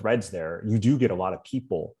lot of the threads there, you do get a lot of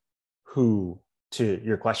people who, to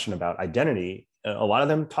your question about identity, a lot of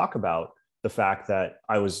them talk about the fact that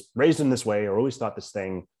I was raised in this way or always thought this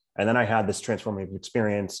thing. And then I had this transformative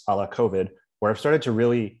experience a la COVID, where I've started to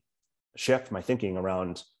really shift my thinking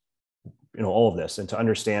around, all of this and to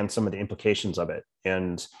understand some of the implications of it.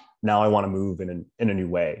 And now I want to move in a new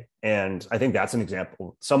way. And I think that's an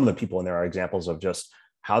example. Some of the people in there are examples of just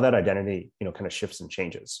how that identity, kind of shifts and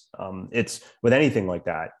changes. It's with anything like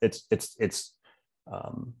that. It's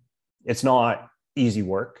not easy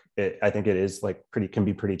work. I think it is can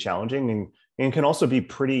be pretty challenging and can also be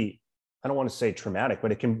pretty, I don't want to say traumatic,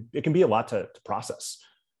 but it can be a lot to process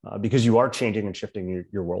because you are changing and shifting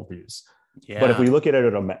your worldviews. Yeah. But if we look at it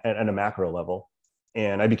at a macro level,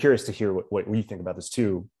 and I'd be curious to hear what you think about this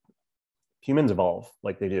too, humans evolve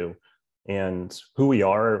like they do. And who we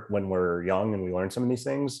are when we're young and we learn some of these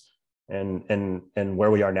things, and where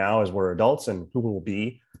we are now as we're adults and who we will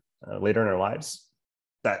be later in our lives,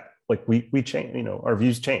 that we change, our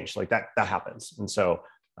views change, that happens. And so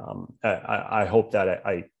I hope that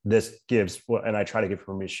this gives, and I try to give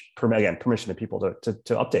permission to people to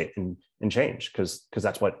update and change, because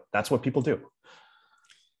that's what people do.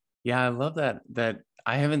 Yeah, I love that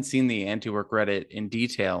I haven't seen the anti-work Reddit in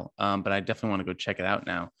detail, but I definitely want to go check it out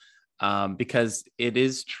now, because it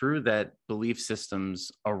is true that belief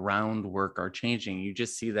systems around work are changing. You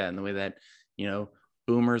just see that in the way that,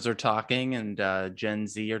 boomers are talking and Gen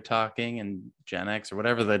Z are talking and Gen X or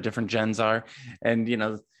whatever the different gens are. And,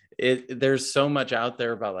 there's so much out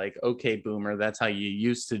there about okay, boomer, that's how you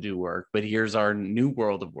used to do work, but here's our new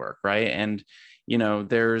world of work. Right. And,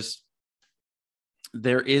 there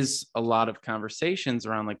is a lot of conversations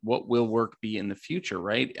around what will work be in the future,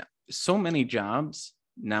 right? So many jobs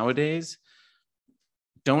nowadays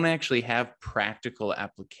don't actually have practical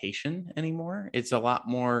application anymore. It's a lot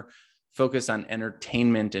more focused on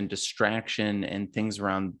entertainment and distraction and things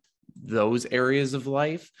around those areas of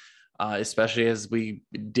life, especially as we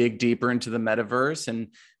dig deeper into the metaverse and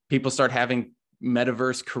people start having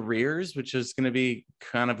metaverse careers, which is going to be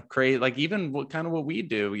kind of crazy. Even what we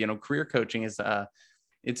do, career coaching is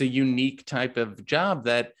it's a unique type of job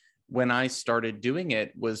that when I started doing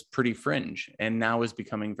it was pretty fringe and now is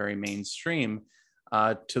becoming very mainstream,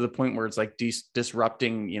 to the point where it's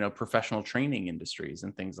disrupting, professional training industries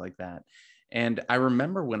and things like that. And I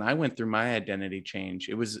remember when I went through my identity change,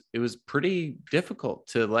 it was pretty difficult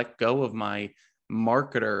to let go of my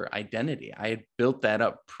marketer identity. I had built that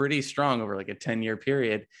up pretty strong over a 10-year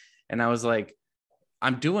period. And I was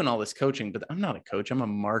I'm doing all this coaching, but I'm not a coach. I'm a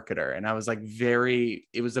marketer. And I was like,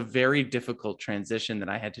 it was a very difficult transition that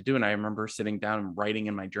I had to do. And I remember sitting down and writing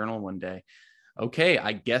in my journal one day, okay,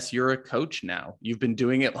 I guess you're a coach now. You've been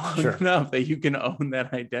doing it long enough that you can own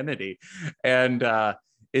that identity. And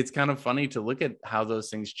it's kind of funny to look at how those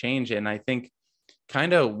things change. And I think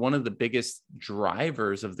kind of one of the biggest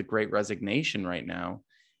drivers of the Great Resignation right now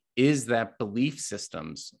is that belief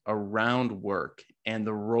systems around work and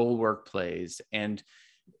the role work plays and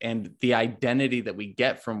the identity that we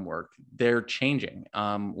get from work, they're changing.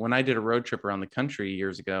 When I did a road trip around the country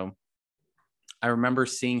years ago, I remember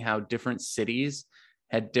seeing how different cities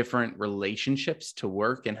had different relationships to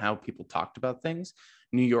work and how people talked about things.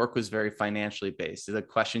 New York was very financially based. The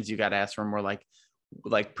questions you got asked were more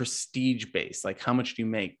like prestige based, like how much do you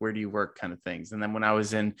make, where do you work, kind of things. And then when I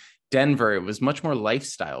was in Denver, it was much more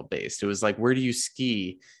lifestyle based. It was like, where do you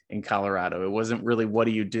ski in Colorado? It wasn't really what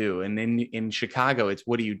do you do. And then in Chicago, it's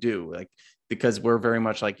what do you do, like, because we're very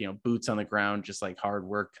much like, boots on the ground, just like hard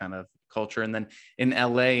work kind of culture. And then in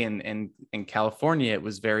LA and California, it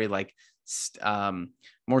was very like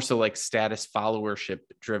more so like status followership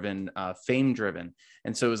driven, fame driven.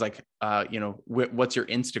 And so it was like, what's your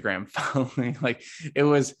Instagram following? Like it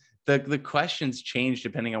was the questions change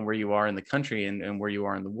depending on where you are in the country and where you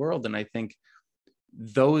are in the world. And I think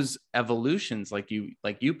those evolutions, like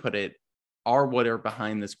you put it, are what are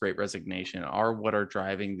behind this Great Resignation, are what are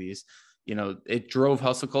driving these. It drove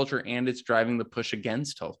hustle culture and it's driving the push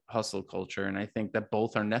against hustle culture. And I think that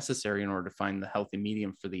both are necessary in order to find the healthy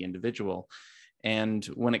medium for the individual. And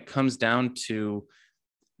when it comes down to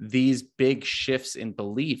these big shifts in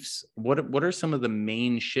beliefs, what are some of the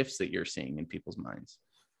main shifts that you're seeing in people's minds?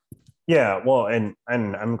 Yeah, well, and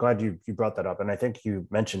I'm glad you brought that up. And I think you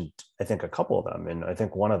mentioned, I think, a couple of them. And I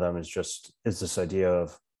think one of them is this idea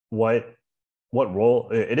of what role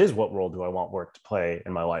do I want work to play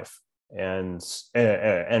in my life? And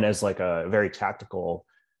as like a very tactical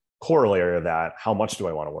corollary of that, how much do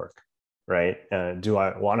I want to work, right? Do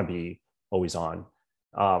I want to be always on?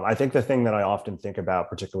 I think the thing that I often think about,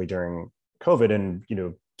 particularly during COVID and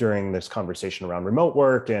during this conversation around remote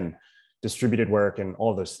work and distributed work and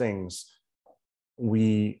all of those things,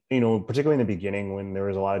 we, particularly in the beginning when there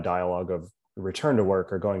was a lot of dialogue of return to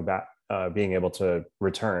work or going back, being able to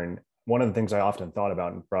return, one of the things I often thought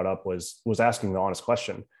about and brought up was asking the honest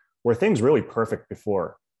question: were things really perfect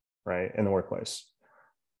before, right, in the workplace?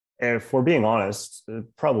 And if we're being honest,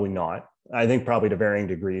 probably not. I think probably to varying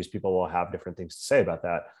degrees, people will have different things to say about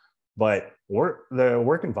that. But the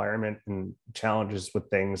work environment and challenges with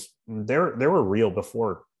things, they were real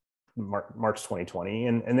before March 2020.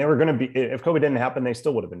 And they were going to be, if COVID didn't happen, they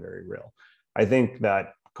still would have been very real. I think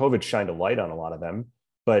that COVID shined a light on a lot of them,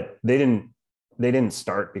 but they didn't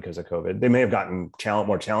start because of COVID. They may have gotten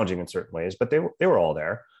more challenging in certain ways, but they were all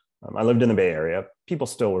there. I lived in the Bay Area. People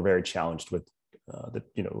still were very challenged with the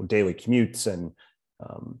daily commutes and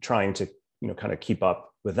trying to kind of keep up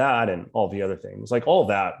with that and all the other things. Like all of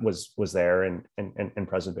that was there and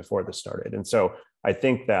present before this started. And so I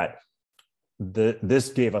think that this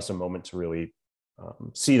gave us a moment to really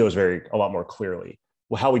see those a lot more clearly.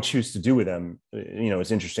 Well, how we choose to do with them,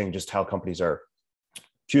 it's interesting just how companies are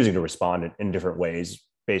choosing to respond in different ways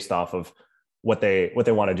based off of what they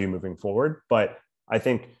want to do moving forward. But I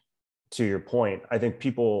think, to your point, I think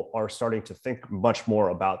people are starting to think much more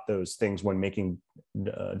about those things when making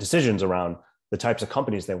decisions around the types of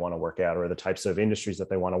companies they want to work at or the types of industries that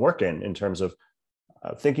they want to work in terms of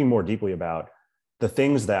thinking more deeply about the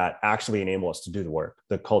things that actually enable us to do the work,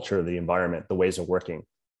 the culture, the environment, the ways of working,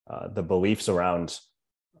 the beliefs around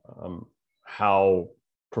how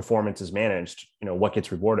performance is managed, what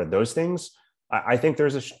gets rewarded, those things. I think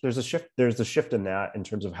there's a shift in that in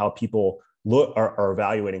terms of how people are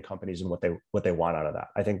evaluating companies and what they want out of that.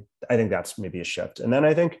 I think that's maybe a shift. And then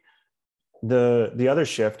I think the other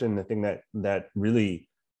shift, and the thing that really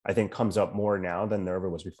I think comes up more now than there ever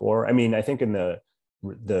was before. I mean, I think in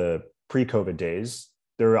the pre-COVID days,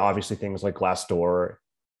 there were obviously things like Glassdoor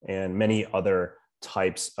and many other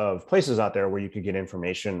types of places out there where you could get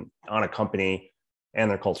information on a company and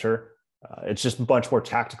their culture. It's just much more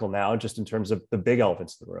tactical now, just in terms of the big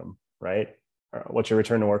elephants in the room, right? What's your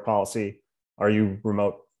return to work policy? Are you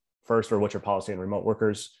remote first, or what's your policy on remote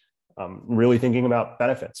workers? Really thinking about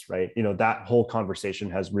benefits, right? That whole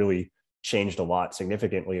conversation has really changed a lot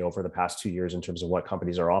significantly over the past 2 years in terms of what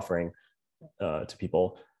companies are offering to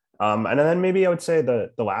people. And then maybe I would say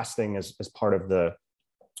the last thing is part of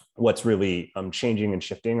what's really changing and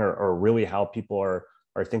shifting, or really how people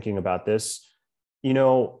are thinking about this.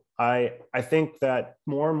 I think that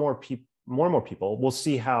more and more people, we'll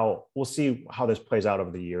see how this plays out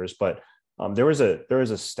over the years, but There was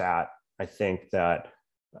a stat, I think, that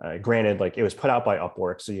granted, like it was put out by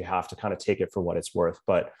Upwork, so you have to kind of take it for what it's worth.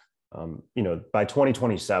 But by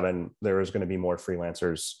 2027, there is going to be more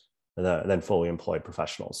freelancers than fully employed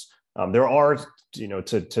professionals. There are,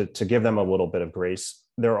 to give them a little bit of grace,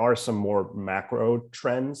 there are some more macro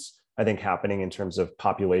trends, I think, happening in terms of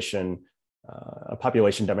population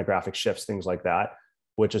demographic shifts, things like that,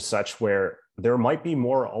 which is such where there might be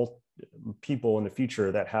more people in the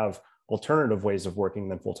future that have alternative ways of working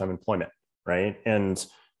than full-time employment, right? And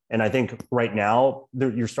I think right now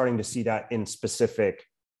you're starting to see that in specific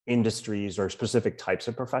industries or specific types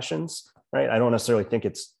of professions, right? I don't necessarily think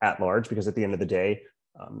it's at large, because at the end of the day,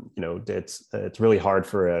 it's really hard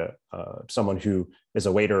for someone who is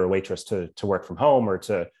a waiter or waitress to work from home, or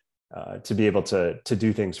to be able to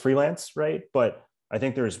do things freelance, right? But I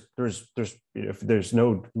think there's a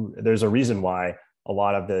reason why a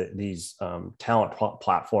lot of these talent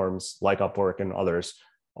platforms like Upwork and others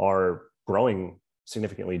are growing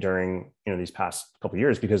significantly during these past couple of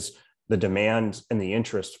years, because the demand and the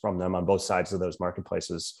interest from them on both sides of those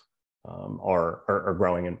marketplaces are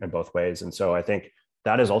growing in both ways. And so I think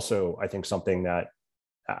that is also, I think, something that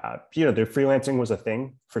the freelancing was a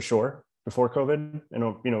thing for sure before COVID and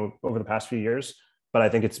over the past few years, but I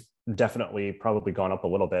think it's definitely probably gone up a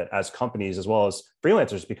little bit as companies as well as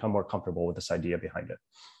freelancers become more comfortable with this idea behind it.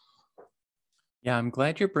 Yeah, I'm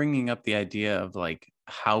glad you're bringing up the idea of like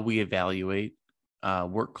how we evaluate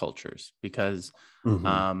work cultures, because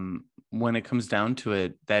when it comes down to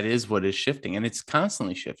it, that is what is shifting, and it's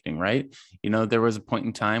constantly shifting, right? There was a point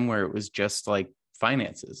in time where it was just like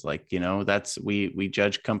finances, like, that's we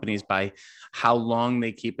judge companies by how long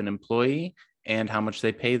they keep an employee and how much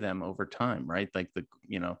they pay them over time, right? Like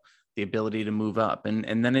the ability to move up.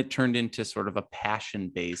 And then it turned into sort of a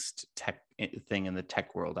passion-based tech thing in the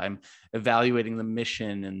tech world. I'm evaluating the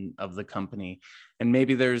mission of the company. And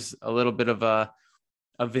maybe there's a little bit of a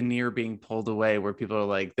veneer being pulled away where people are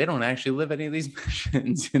like, they don't actually live any of these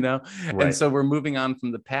missions, Right. And so we're moving on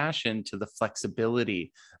from the passion to the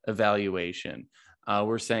flexibility evaluation.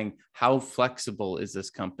 We're saying, how flexible is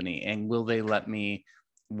this company? And will they let me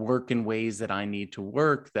work in ways that I need to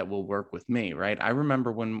work that will work with me, right? I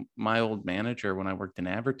remember when my old manager, when I worked in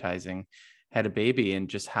advertising, had a baby, and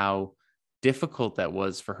just how difficult that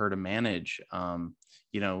was for her to manage,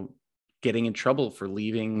 getting in trouble for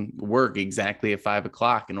leaving work exactly at 5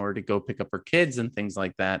 o'clock in order to go pick up her kids and things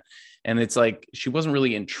like that. And it's like, she wasn't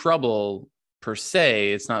really in trouble per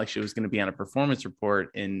se. It's not like she was going to be on a performance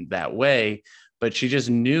report in that way, but she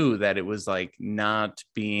just knew that it was like not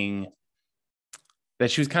being,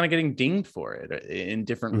 that she was kind of getting dinged for it in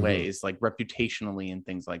different ways, like reputationally and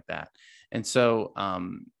things like that. And so,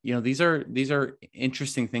 these are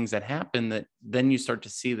interesting things that happen, that then you start to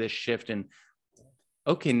see this shift in,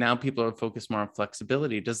 okay, now people are focused more on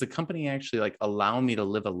flexibility. Does the company actually like allow me to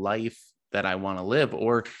live a life that I want to live?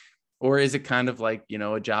 Or is it kind of like,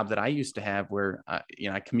 a job that I used to have where,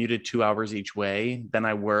 I commuted 2 hours each way, then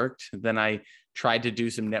I worked, then I tried to do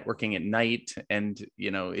some networking at night. And,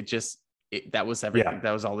 that was everything. Yeah.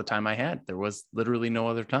 That was all the time I had. There was literally no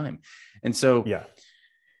other time. And so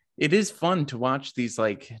it is fun to watch these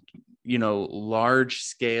like, large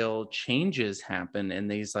scale changes happen, and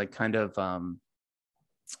these like kind of,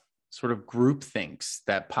 sort of group thinks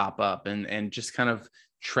that pop up, and just kind of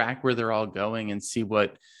track where they're all going and see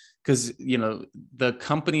what, because, the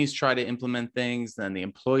companies try to implement things, then the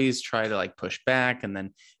employees try to like push back. And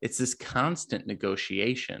then it's this constant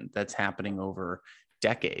negotiation that's happening over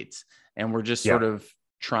decades. And we're just sort of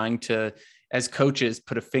trying to, as coaches,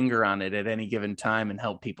 put a finger on it at any given time and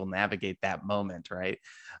help people navigate that moment, right?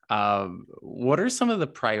 What are some of the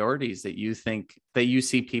priorities that you think that you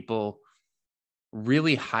see people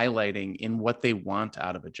really highlighting in what they want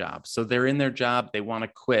out of a job? So they're in their job, they want to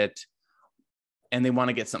quit, and they want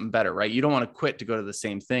to get something better, right? You don't want to quit to go to the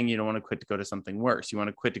same thing. You don't want to quit to go to something worse. You want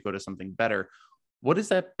to quit to go to something better. What does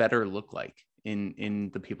that better look like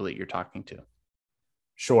in the people that you're talking to?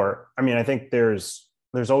 Sure. I mean, I think there's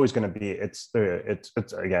always going to be, it's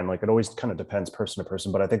again, like it always kind of depends person to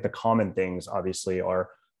person, but I think the common things obviously are,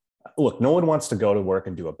 look, no one wants to go to work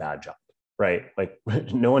and do a bad job, right? Like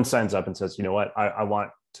no one signs up and says, you know what, I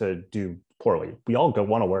want to do poorly. We all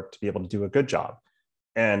want to work to be able to do a good job.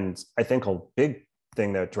 And I think a big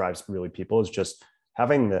thing that drives really people is just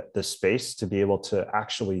having the space to be able to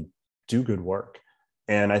actually do good work.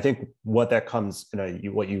 And I think what that comes,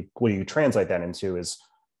 what you translate that into is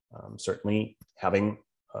certainly having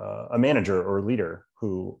a manager or a leader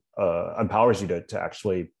who empowers you to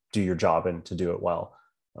actually do your job and to do it well.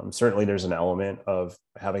 Certainly there's an element of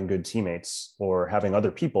having good teammates or having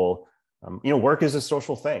other people work is a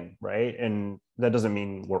social thing, right? And that doesn't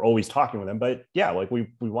mean we're always talking with them, but yeah, like we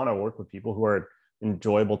want to work with people who are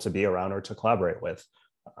enjoyable to be around or to collaborate with.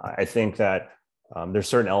 I think that there's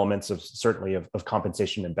certain elements of certainly of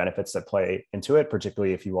compensation and benefits that play into it,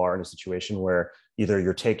 particularly if you are in a situation where either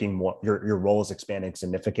you're taking more, your role is expanding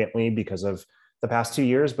significantly because of the past 2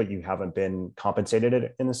 years, but you haven't been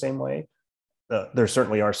compensated in the same way. There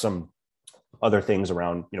certainly are some other things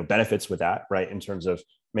around benefits with that, right? In terms of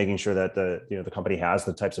making sure that the company has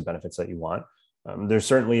the types of benefits that you want. There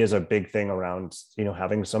certainly is a big thing around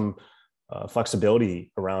having some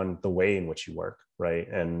flexibility around the way in which you work, right?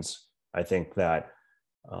 And I think that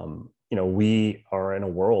we are in a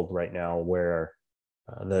world right now where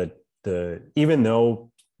even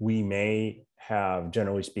though we may have,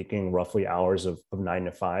 generally speaking, roughly hours of 9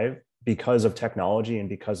 to 5, because of technology and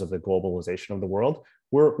because of the globalization of the world,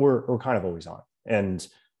 we're kind of always on. And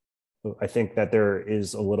I think that there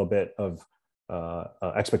is a little bit of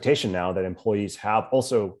expectation now that employees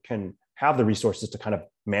can have the resources to kind of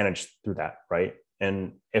manage through that, right?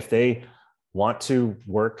 And if they want to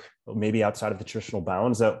work maybe outside of the traditional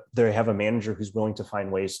bounds, that they have a manager who's willing to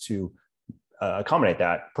find ways to accommodate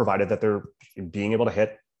that, provided that they're being able to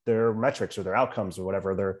hit their metrics or their outcomes or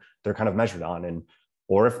whatever they're kind of measured on. And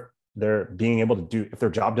or if they're being able to do, if their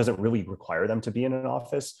job doesn't really require them to be in an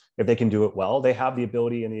office, if they can do it well, they have the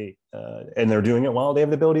ability and they're doing it well, they have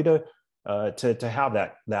the ability to have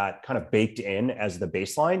that kind of baked in as the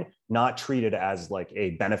baseline, not treated as like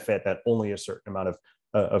a benefit that only a certain amount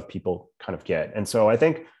of people kind of get. And so I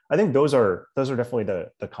think those are definitely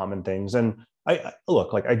the common things. And I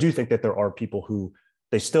do think that there are people who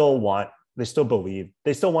they still want to believe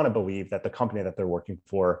that the company that they're working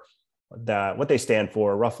for, that what they stand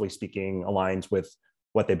for, roughly speaking, aligns with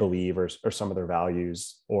what they believe or some of their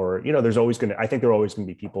values. Or, I think there are always going to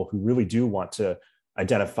be people who really do want to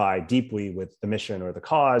identify deeply with the mission or the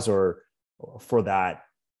cause or for that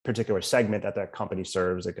particular segment that company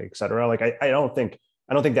serves, like, et cetera. Like, I don't think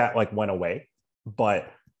that like went away,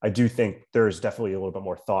 but I do think there's definitely a little bit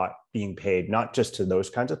more thought being paid, not just to those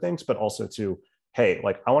kinds of things, but also to, hey,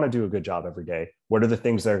 like, I want to do a good job every day. What are the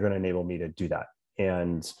things that are going to enable me to do that?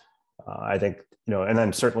 And I think, and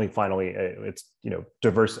then certainly finally, it's,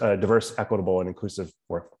 diverse, equitable, and inclusive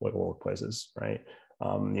workplaces, right?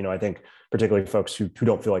 I think particularly folks who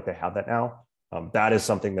don't feel like they have that now, that is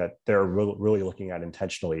something that they're really looking at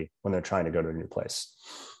intentionally when they're trying to go to a new place.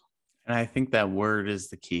 And I think that word is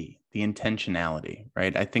the key, the intentionality,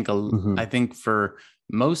 right? I think for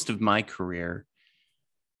most of my career,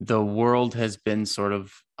 the world has been sort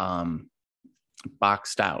of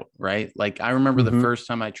boxed out, right? Like, I remember the first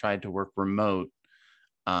time I tried to work remote,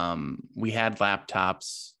 we had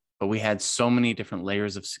laptops, but we had so many different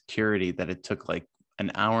layers of security that it took like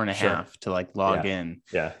an hour and a half to like log in.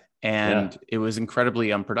 Yeah. And it was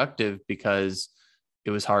incredibly unproductive because it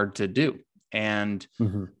was hard to do. And,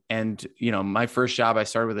 my first job, I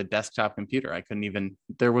started with a desktop computer.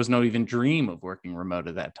 There was no even dream of working remote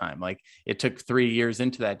at that time. Like, it took 3 years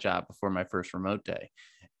into that job before my first remote day.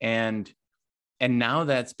 And now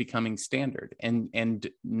that's becoming standard, and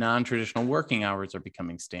non-traditional working hours are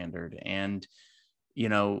becoming standard. And,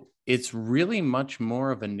 it's really much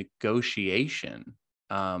more of a negotiation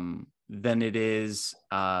than it is,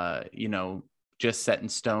 just set in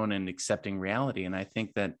stone and accepting reality. And I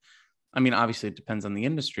think that, obviously it depends on the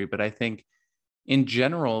industry, but I think in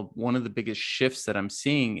general, one of the biggest shifts that I'm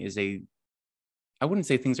seeing is I wouldn't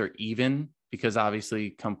say things are even, because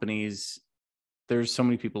obviously there's so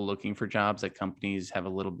many people looking for jobs that companies have a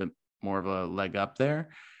little bit more of a leg up there,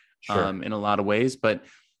 in a lot of ways. But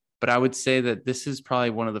I would say that this is probably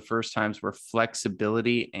one of the first times where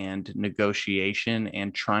flexibility and negotiation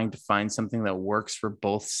and trying to find something that works for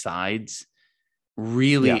both sides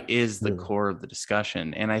really is the core of the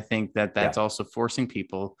discussion. And I think that that's also forcing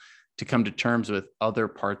people to come to terms with other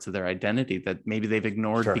parts of their identity that maybe they've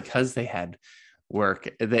ignored because they had work.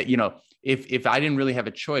 That, if I didn't really have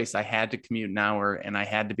a choice, I had to commute an hour and I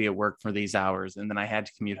had to be at work for these hours, and then I had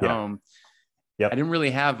to commute home. I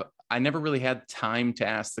never really had time to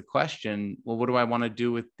ask the question, well, what do I want to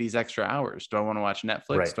do with these extra hours? Do I want to watch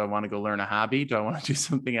Netflix? Right. Do I want to go learn a hobby? Do I want to do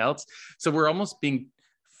something else? So we're almost being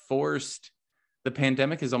forced. The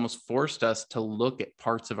pandemic has almost forced us to look at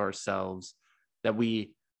parts of ourselves that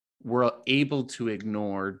we were able to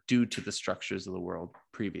ignore due to the structures of the world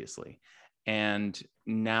previously. And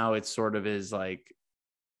now it sort of is like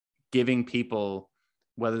giving people,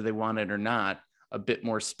 whether they want it or not, a bit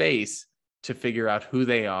more space to figure out who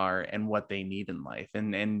they are and what they need in life.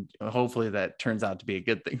 And hopefully that turns out to be a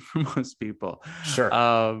good thing for most people. Sure.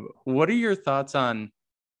 What are your thoughts on,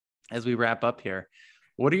 as we wrap up here,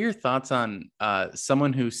 What are your thoughts on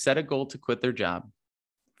someone who set a goal to quit their job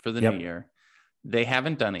for the new year? They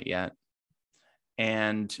haven't done it yet,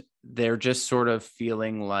 and they're just sort of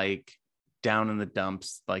feeling like down in the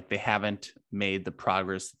dumps, like they haven't made the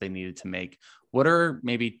progress that they needed to make. What are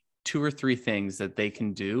maybe 2 or 3 things that they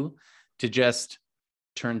can do to just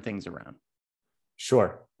turn things around?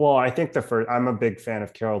 Sure. Well, I think I'm a big fan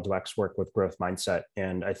of Carol Dweck's work with growth mindset.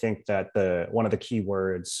 And I think that one of the key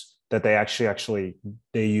words that they actually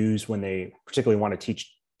use when they particularly want to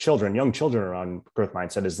teach young children around growth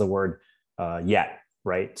mindset is the word yet,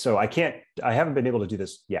 right? So I haven't been able to do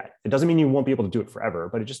this yet. It doesn't mean you won't be able to do it forever,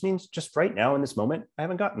 but it just means just right now in this moment, I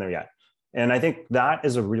haven't gotten there yet. And I think that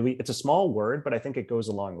is it's a small word, but I think it goes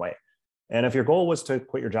a long way. And if your goal was to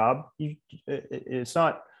quit your job, it's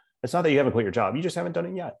not that you haven't quit your job, you just haven't done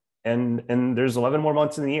it yet. And there's 11 more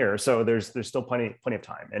months in the year. So there's still plenty of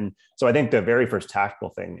time. And so I think the very first tactical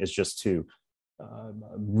thing is just to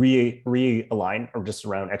realign or just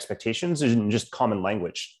around expectations and just common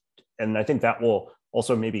language. And I think that will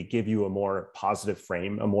also maybe give you a more positive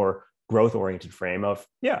frame, a more growth oriented frame of,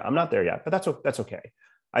 yeah, I'm not there yet, but that's okay.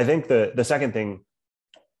 I think the second thing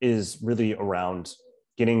is really around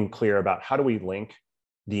getting clear about how do we link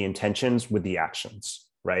the intentions with the actions,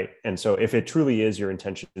 right? And so if it truly is your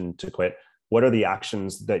intention to quit, what are the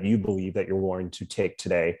actions that you believe that you're going to take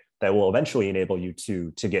today that will eventually enable you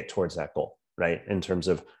to get towards that goal, right? In terms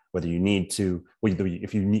of whether you need to,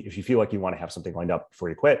 if you feel like you want to have something lined up before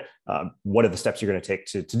you quit, what are the steps you're going to take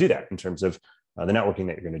to do that in terms of the networking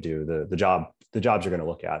that you're going to do, the jobs you're going to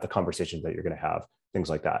look at, the conversations that you're going to have, things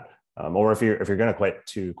like that. Or if you're going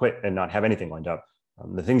to quit and not have anything lined up,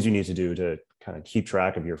 the things you need to do to kind of keep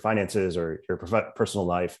track of your finances or your personal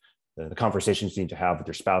life, the conversations you need to have with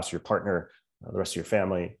your spouse, your partner, the rest of your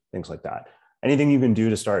family, things like that. Anything you can do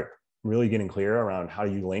to start really getting clear around how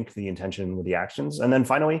you link the intention with the actions. And then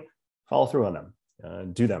finally, follow through on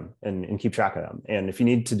them, do them and keep track of them. And if you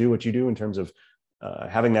need to do what you do in terms of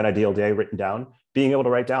having that ideal day written down, being able to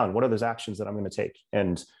write down what are those actions that I'm going to take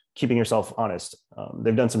and keeping yourself honest.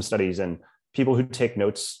 They've done some studies, and people who take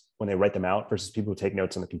notes when they write them out versus people who take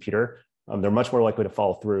notes on the computer, they're much more likely to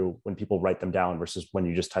follow through when people write them down versus when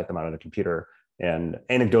you just type them out on a computer. And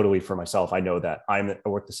anecdotally for myself, I know that I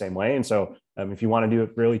work the same way. And so if you want to do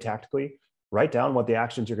it really tactically, write down what the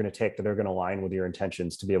actions you're going to take that are going to align with your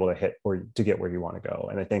intentions to be able to hit or to get where you want to go.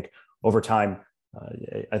 And I think over time,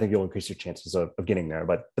 I think you'll increase your chances of getting there.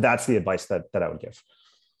 But that's the advice that I would give.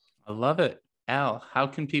 I love it. Al, how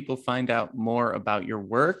can people find out more about your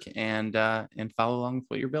work and follow along with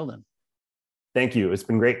what you're building? Thank you. It's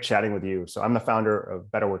been great chatting with you. So I'm the founder of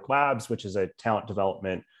Better Work Labs, which is a talent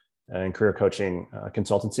development and career coaching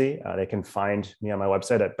consultancy. They can find me on my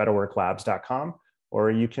website at betterworklabs.com,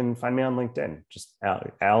 or you can find me on LinkedIn. Just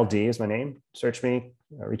Al D is my name. Search me,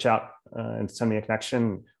 reach out and send me a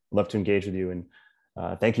connection. I'd love to engage with you. And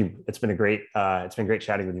thank you. It's been great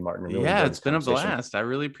chatting with you, Martin. Really it's been a blast. I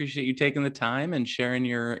really appreciate you taking the time and sharing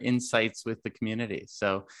your insights with the community.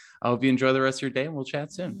 So I hope you enjoy the rest of your day, and we'll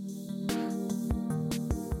chat soon.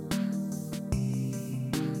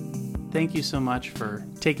 Thank you so much for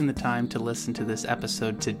taking the time to listen to this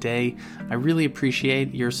episode today. I really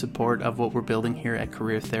appreciate your support of what we're building here at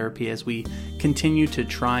Career Therapy as we continue to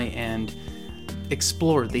try and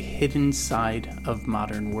explore the hidden side of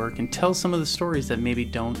modern work and tell some of the stories that maybe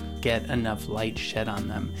don't get enough light shed on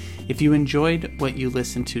them. If you enjoyed what you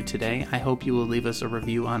listened to today, I hope you will leave us a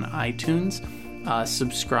review on iTunes.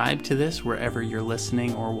 Subscribe to this wherever you're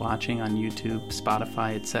listening or watching on YouTube,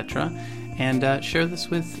 Spotify, etc. And share this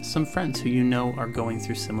with some friends who you know are going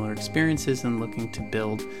through similar experiences and looking to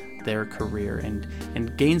build their career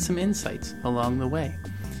and gain some insights along the way.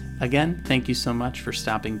 Again, thank you so much for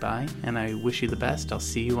stopping by, and I wish you the best. I'll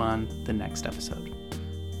see you on the next episode.